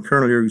number one,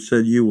 Colonel Yerg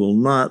said, you will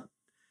not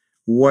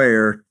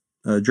wear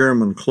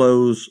German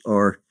clothes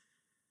or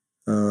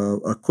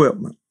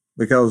equipment,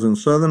 because in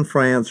southern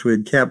France we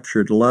had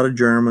captured a lot of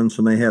Germans,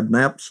 and they had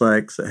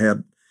knapsacks that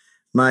had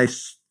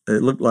nice,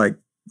 it looked like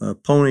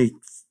pony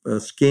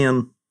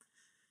skin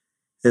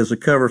as a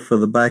cover for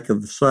the back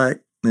of the sack,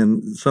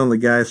 and some of the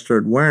guys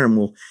started wearing them.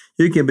 Well,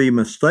 you can be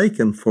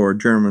mistaken for a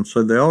German,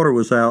 so the order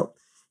was out,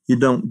 you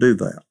don't do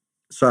that.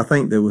 So I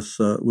think there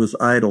was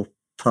idle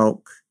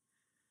talk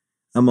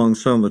among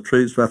some of the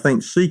troops, but I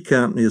think C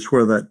Company is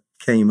where that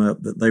came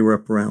up, that they were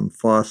up around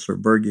Foss or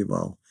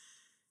Bergeyval.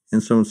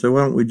 And someone said,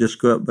 why don't we just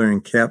go up there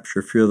and capture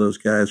a few of those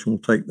guys and we'll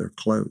take their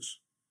clothes?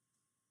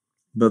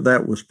 But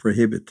that was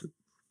prohibited.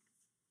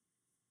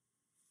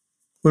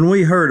 When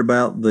we heard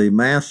about the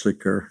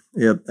massacre,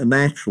 it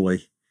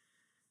naturally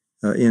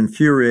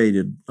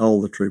infuriated all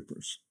the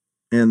troopers.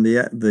 And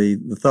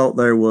the thought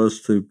there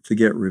was to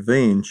get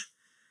revenge.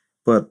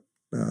 But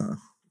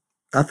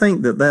I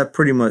think that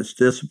pretty much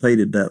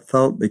dissipated that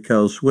thought,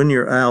 because when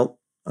you're out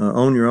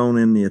on your own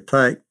in the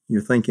attack,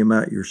 you're thinking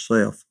about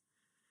yourself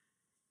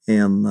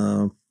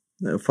and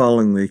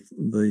following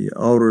the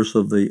orders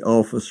of the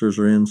officers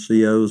or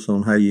NCOs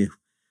on how you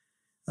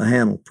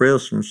handle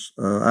prisoners.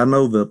 I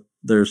know that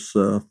there's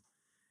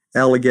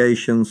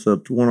allegations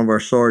that one of our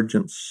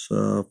sergeants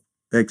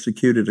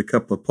executed a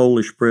couple of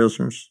Polish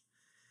prisoners.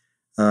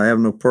 I have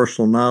no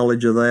personal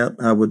knowledge of that.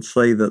 I would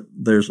say that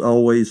there's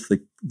always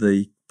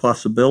the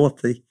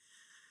possibility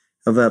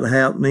of that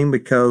happening,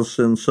 because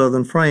in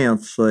southern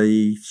France,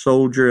 a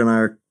soldier in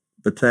our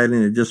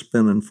battalion had just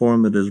been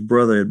informed that his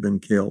brother had been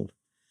killed.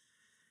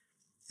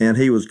 And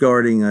he was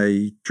guarding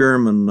a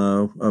German,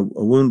 a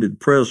wounded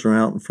prisoner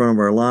out in front of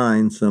our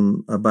lines,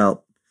 and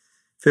about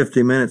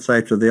 50 minutes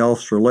after the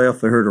officer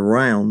left, they heard a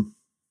round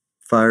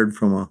fired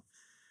from a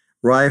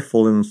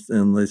rifle,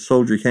 and the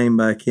soldier came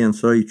back in,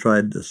 so he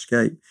tried to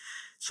escape.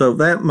 So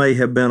that may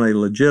have been a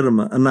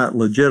legitimate, not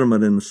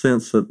legitimate in the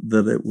sense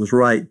that it was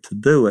right to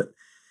do it,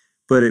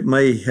 but it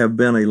may have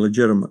been a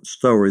legitimate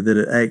story that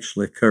it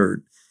actually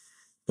occurred.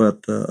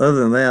 But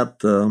other than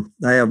that,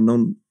 I have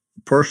no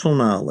personal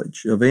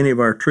knowledge of any of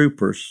our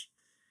troopers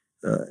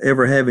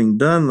ever having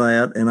done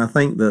that, and I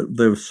think that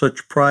there was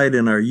such pride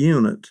in our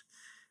unit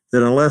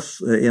that unless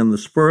in the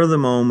spur of the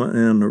moment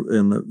and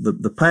in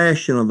the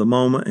passion of the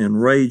moment and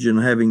rage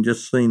and having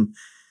just seen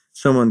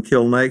someone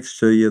killed next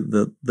to you,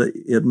 that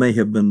it may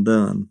have been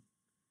done.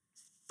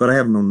 But I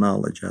have no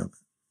knowledge of it.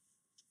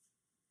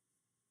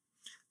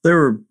 There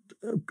were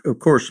of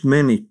course,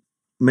 many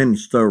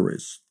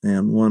stories,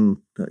 and one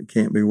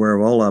can't be aware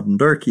of all of them.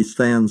 Durkee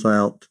stands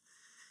out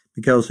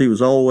because he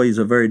was always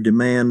a very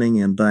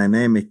demanding and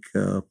dynamic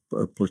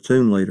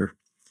platoon leader.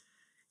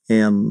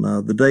 And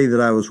the day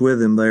that I was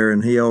with him there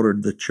and he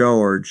ordered the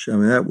charge, I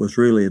mean, that was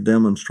really a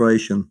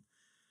demonstration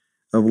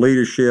of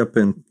leadership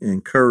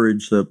and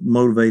courage that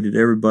motivated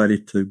everybody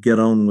to get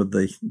on with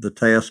the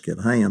task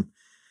at hand.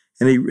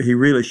 And he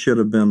really should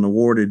have been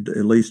awarded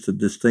at least a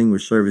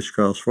Distinguished Service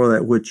Cross for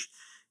that, which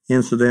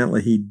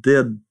incidentally he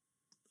did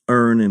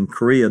earn in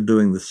Korea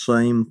doing the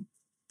same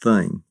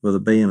thing with a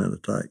bayonet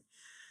attack.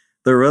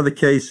 There are other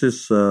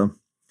cases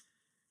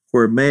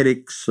where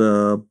medics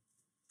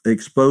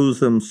expose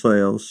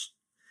themselves.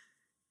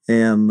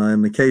 And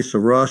in the case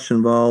of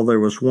Rochenval, there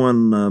was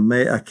one,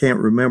 I can't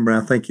remember, I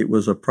think it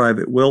was a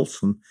Private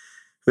Wilson,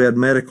 who had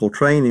medical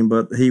training,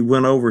 but he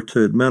went over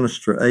to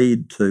administer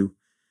aid to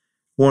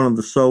one of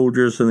the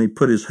soldiers, and he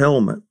put his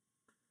helmet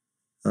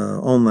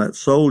on that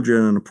soldier,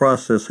 and in the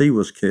process, he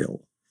was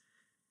killed.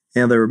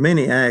 And there were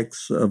many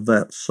acts of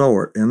that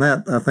sort, and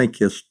that, I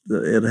think,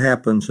 it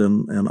happens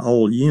in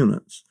all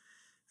units.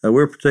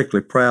 We're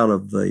particularly proud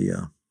of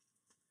the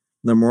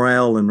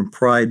morale and the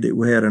pride that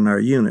we had in our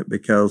unit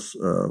because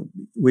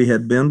we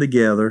had been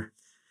together,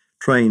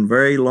 trained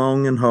very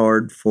long and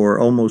hard for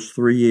almost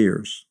 3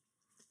 years.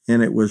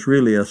 And it was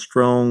really a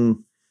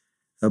strong,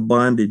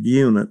 bonded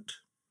unit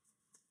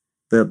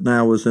that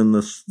now was in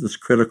this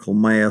critical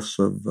mass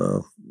of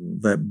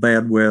that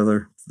bad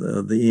weather,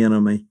 the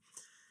enemy,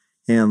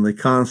 and the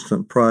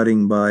constant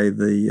prodding by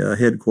the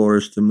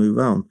headquarters to move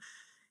on.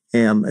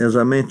 And as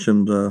I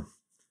mentioned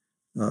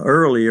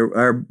earlier,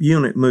 our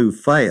unit moved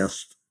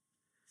fast.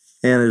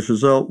 And as a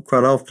result,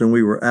 quite often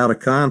we were out of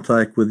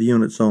contact with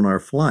units on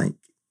our flank.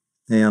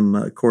 And,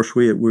 of course,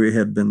 we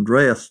had been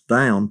dressed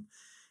down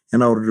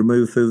in order to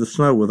move through the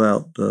snow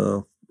without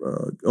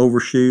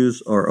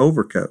overshoes or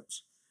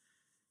overcoats.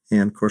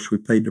 And, of course, we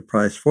paid the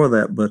price for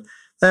that. But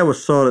that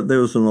was sort of, there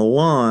was an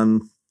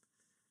elan,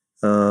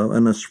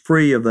 an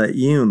esprit of that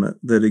unit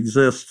that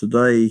exists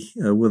today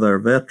with our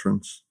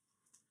veterans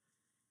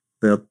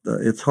that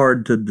it's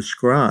hard to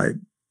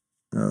describe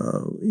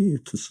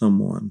to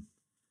someone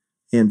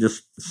in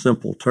just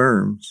simple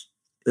terms.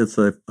 It's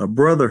a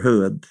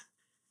brotherhood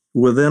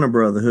within a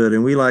brotherhood,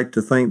 and we like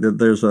to think that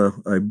there's a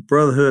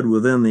brotherhood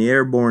within the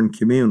airborne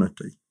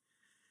community.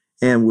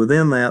 And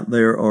within that,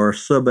 there are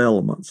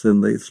sub-elements,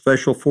 and the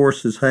Special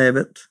Forces have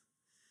it.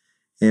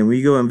 And when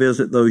you go and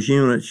visit those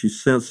units, you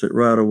sense it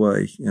right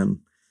away. And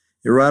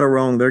right or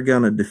wrong, they're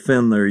going to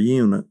defend their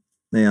unit.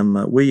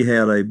 And we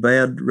had a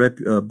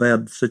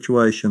bad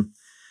situation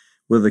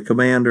with the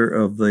commander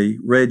of the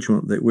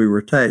regiment that we were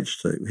attached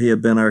to. He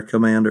had been our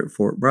commander at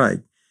Fort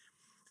Bragg.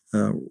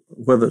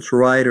 Whether it's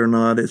right or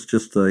not, it's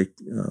just a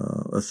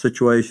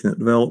situation that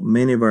developed.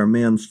 Many of our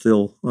men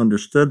still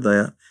understood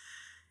that.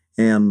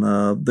 And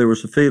there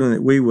was a feeling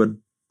that we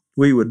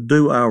would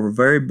do our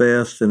very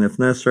best, and if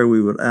necessary,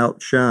 we would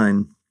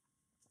outshine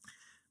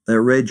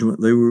that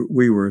regiment that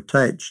we were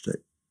attached to.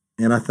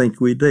 And I think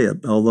we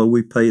did, although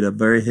we paid a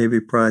very heavy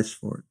price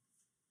for it.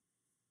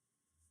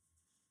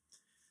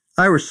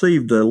 I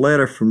received a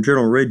letter from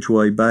General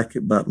Ridgway back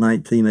about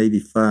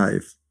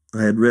 1985.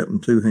 I had written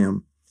to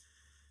him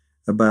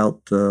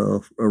about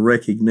a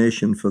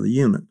recognition for the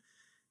unit.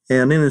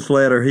 And in his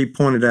letter, he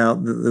pointed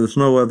out that there was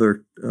no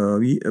other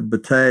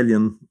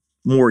battalion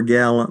more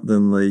gallant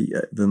than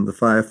the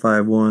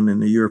 551 in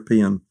the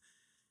European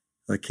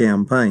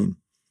campaign.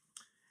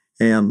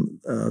 And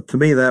to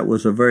me, that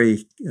was a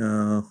very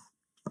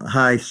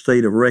high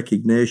state of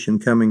recognition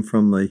coming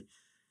from the,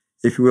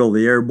 if you will,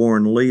 the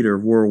airborne leader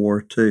of World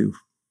War II,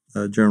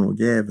 General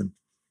Gavin.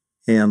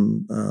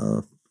 And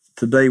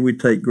today we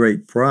take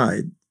great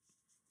pride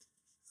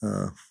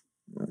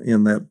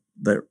in that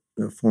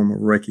form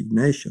of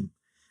recognition.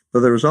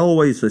 But there was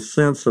always a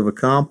sense of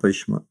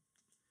accomplishment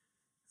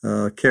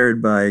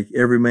carried by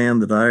every man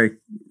that I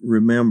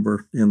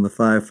remember in the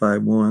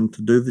 551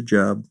 to do the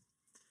job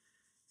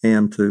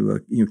and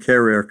to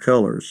carry our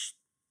colors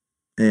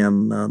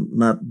and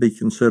not be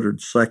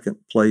considered second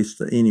place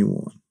to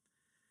anyone.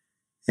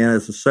 And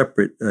as a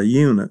separate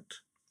unit,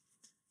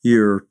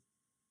 you're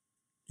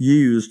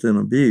used and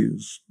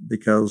abused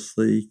because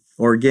the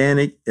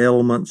organic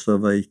elements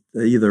of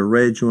either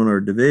regiment or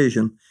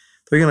division,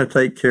 they're going to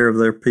take care of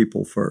their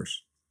people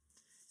first.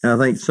 And I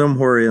think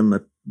somewhere in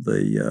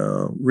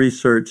the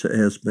research that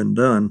has been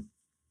done,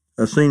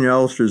 senior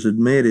officers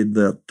admitted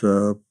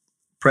that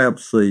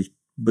perhaps the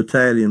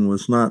battalion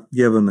was not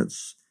given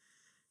its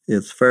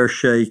fair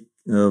shake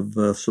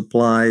of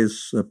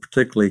supplies,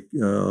 particularly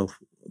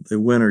the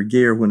winter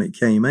gear when it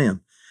came in.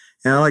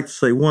 And I'd like to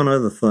say one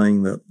other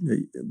thing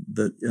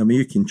that I mean,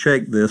 you can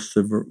check this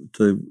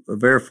to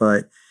verify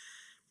it,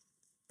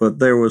 but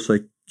there was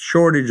a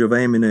shortage of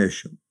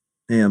ammunition,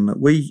 and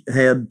we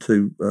had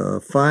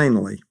to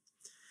finally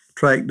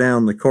track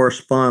down the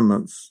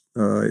correspondence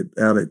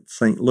out at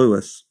St.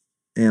 Louis,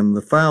 and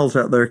the files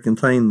out there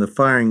contained the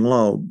firing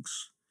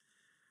logs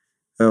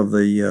of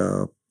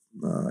the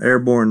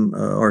airborne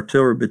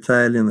artillery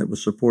battalion that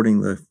was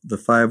supporting the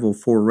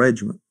 504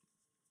 Regiment.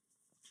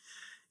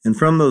 And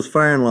from those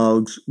firing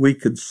logs, we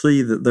could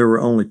see that there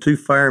were only 2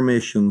 fire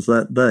missions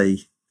that day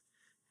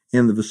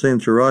in the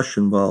vicinity of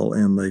Rochenval.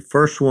 And the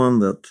first one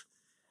that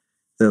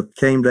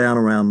came down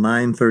around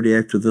 9:30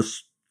 after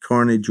this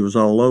carnage was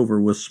all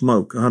over was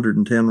smoke,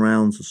 110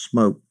 rounds of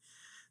smoke.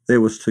 That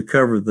was to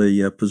cover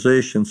the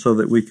position so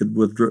that we could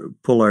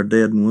pull our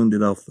dead and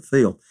wounded off the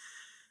field.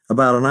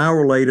 About an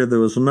hour later, there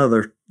was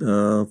another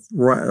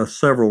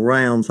several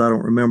rounds, I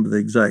don't remember the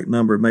exact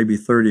number, maybe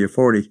 30 or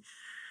 40,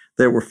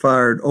 that were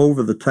fired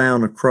over the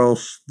town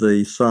across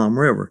the Somme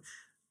River.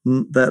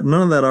 None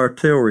of that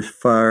artillery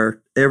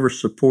fire ever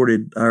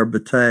supported our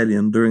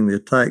battalion during the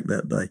attack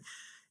that day.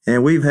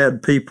 And we've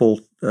had people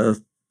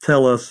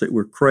tell us that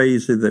we're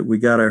crazy, that we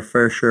got our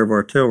fair share of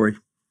artillery.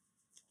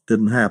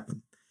 Didn't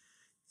happen.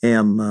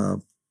 And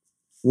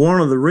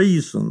one of the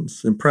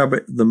reasons, and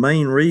probably the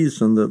main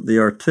reason that the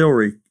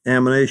artillery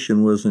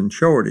ammunition was in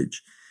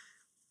shortage,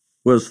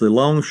 was the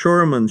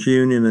Longshoremen's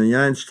Union in the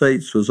United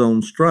States was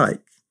on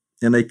strike,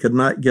 and they could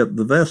not get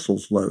the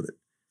vessels loaded.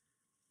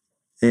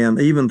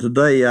 And even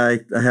today, I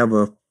have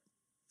a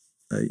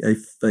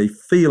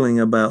feeling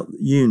about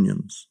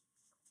unions.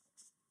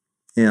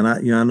 And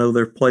I know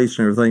their place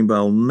and everything, but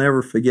I'll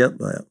never forget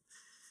that,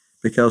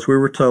 because we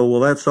were told, well,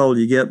 that's all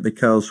you get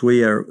because we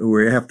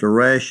have to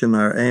ration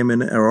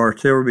our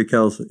artillery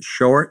because it's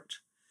short,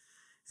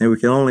 and we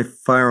can only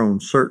fire on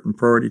certain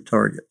priority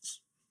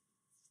targets.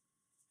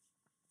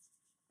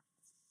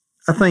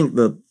 I think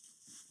that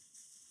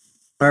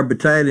our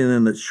battalion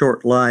in its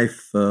short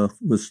life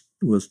was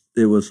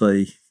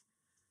a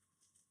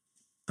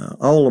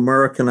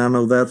all-American. I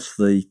know that's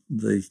the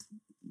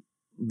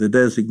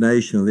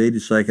designation of the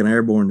 82nd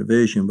Airborne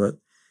Division, but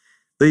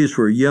these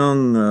were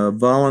young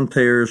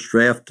volunteers,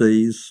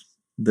 draftees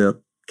that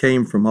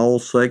came from all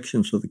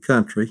sections of the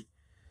country,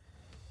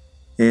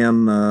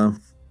 and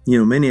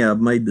many of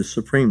them made the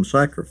supreme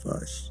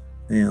sacrifice.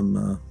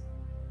 And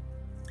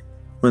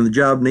when the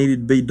job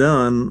needed to be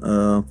done,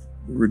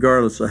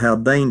 regardless of how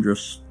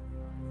dangerous,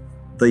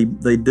 they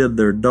did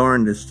their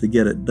darndest to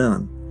get it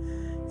done.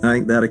 And I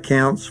think that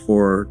accounts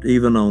for,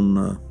 even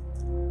on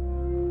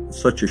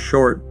such a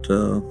short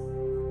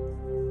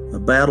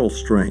battle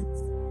strength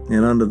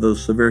and under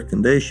those severe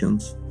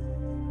conditions,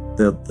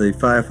 that the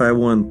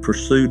 551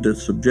 pursued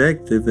its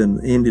objective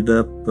and ended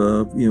up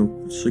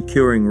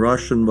securing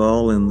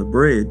Rochenval and the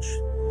bridge.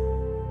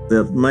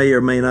 That may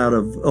or may not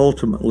have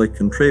ultimately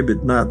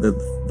contributed, not that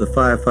the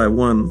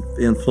 551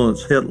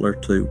 influenced Hitler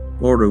to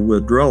order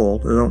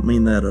withdrawal, I don't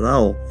mean that at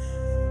all,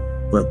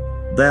 but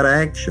that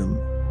action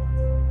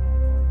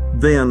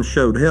then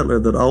showed Hitler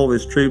that all of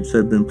his troops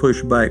had been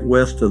pushed back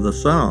west of the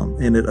Somme,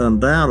 and it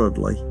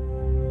undoubtedly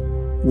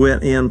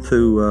went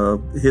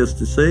into his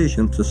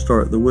decision to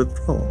start the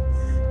withdrawal.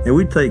 And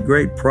we take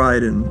great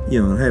pride in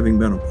having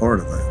been a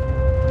part of that.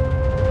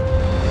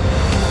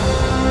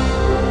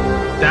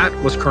 That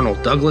was Colonel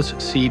Douglas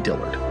C.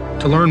 Dillard.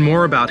 To learn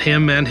more about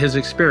him and his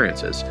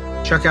experiences,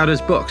 check out his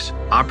books,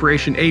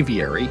 Operation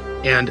Aviary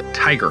and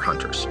Tiger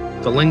Hunters.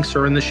 The links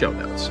are in the show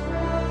notes.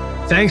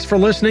 Thanks for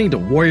listening to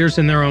Warriors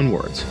in Their Own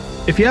Words.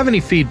 If you have any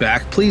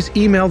feedback, please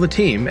email the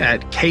team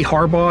at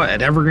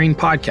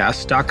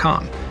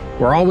kharbaugh@evergreenpodcasts.com.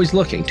 We're always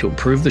looking to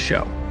improve the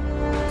show.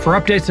 For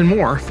updates and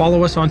more,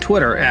 follow us on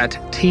Twitter at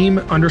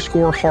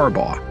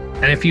 @team_Harbaugh.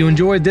 And if you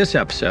enjoyed this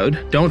episode,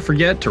 don't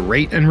forget to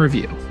rate and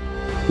review.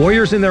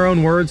 Warriors in Their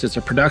Own Words is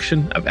a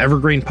production of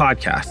Evergreen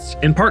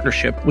Podcasts in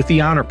partnership with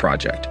the Honor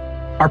Project.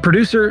 Our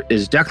producer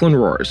is Declan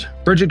Roars.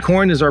 Bridget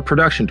Coyne is our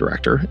production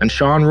director, and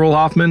Sean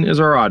Rule-Hoffman is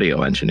our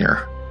audio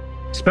engineer.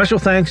 Special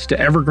thanks to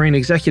Evergreen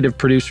executive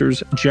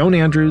producers Joan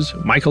Andrews,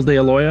 Michael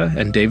DeAloia,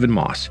 and David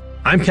Moss.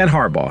 I'm Ken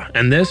Harbaugh,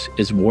 and this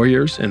is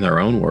Warriors in Their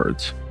Own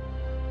Words.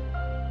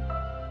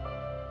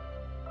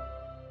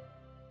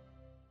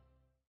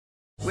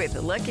 With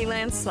the Lucky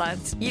Land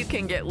Slots, you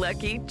can get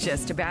lucky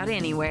just about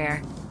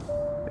anywhere.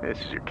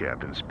 This is your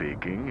captain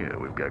speaking.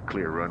 We've got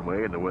clear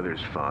runway and the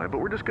weather's fine, but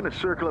we're just going to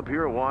circle up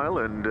here a while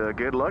and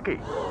get lucky.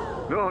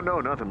 No,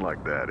 nothing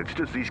like that. It's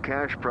just these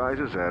cash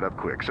prizes add up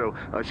quick. So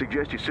I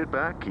suggest you sit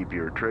back, keep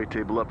your tray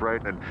table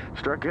upright, and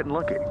start getting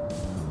lucky.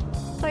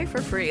 Play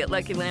for free at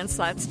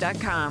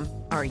LuckyLandSlots.com.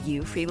 Are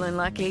you feeling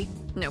lucky?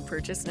 No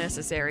purchase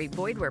necessary.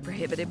 Void where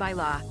prohibited by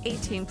law.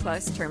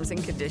 18+ terms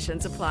and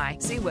conditions apply.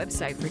 See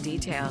website for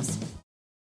details.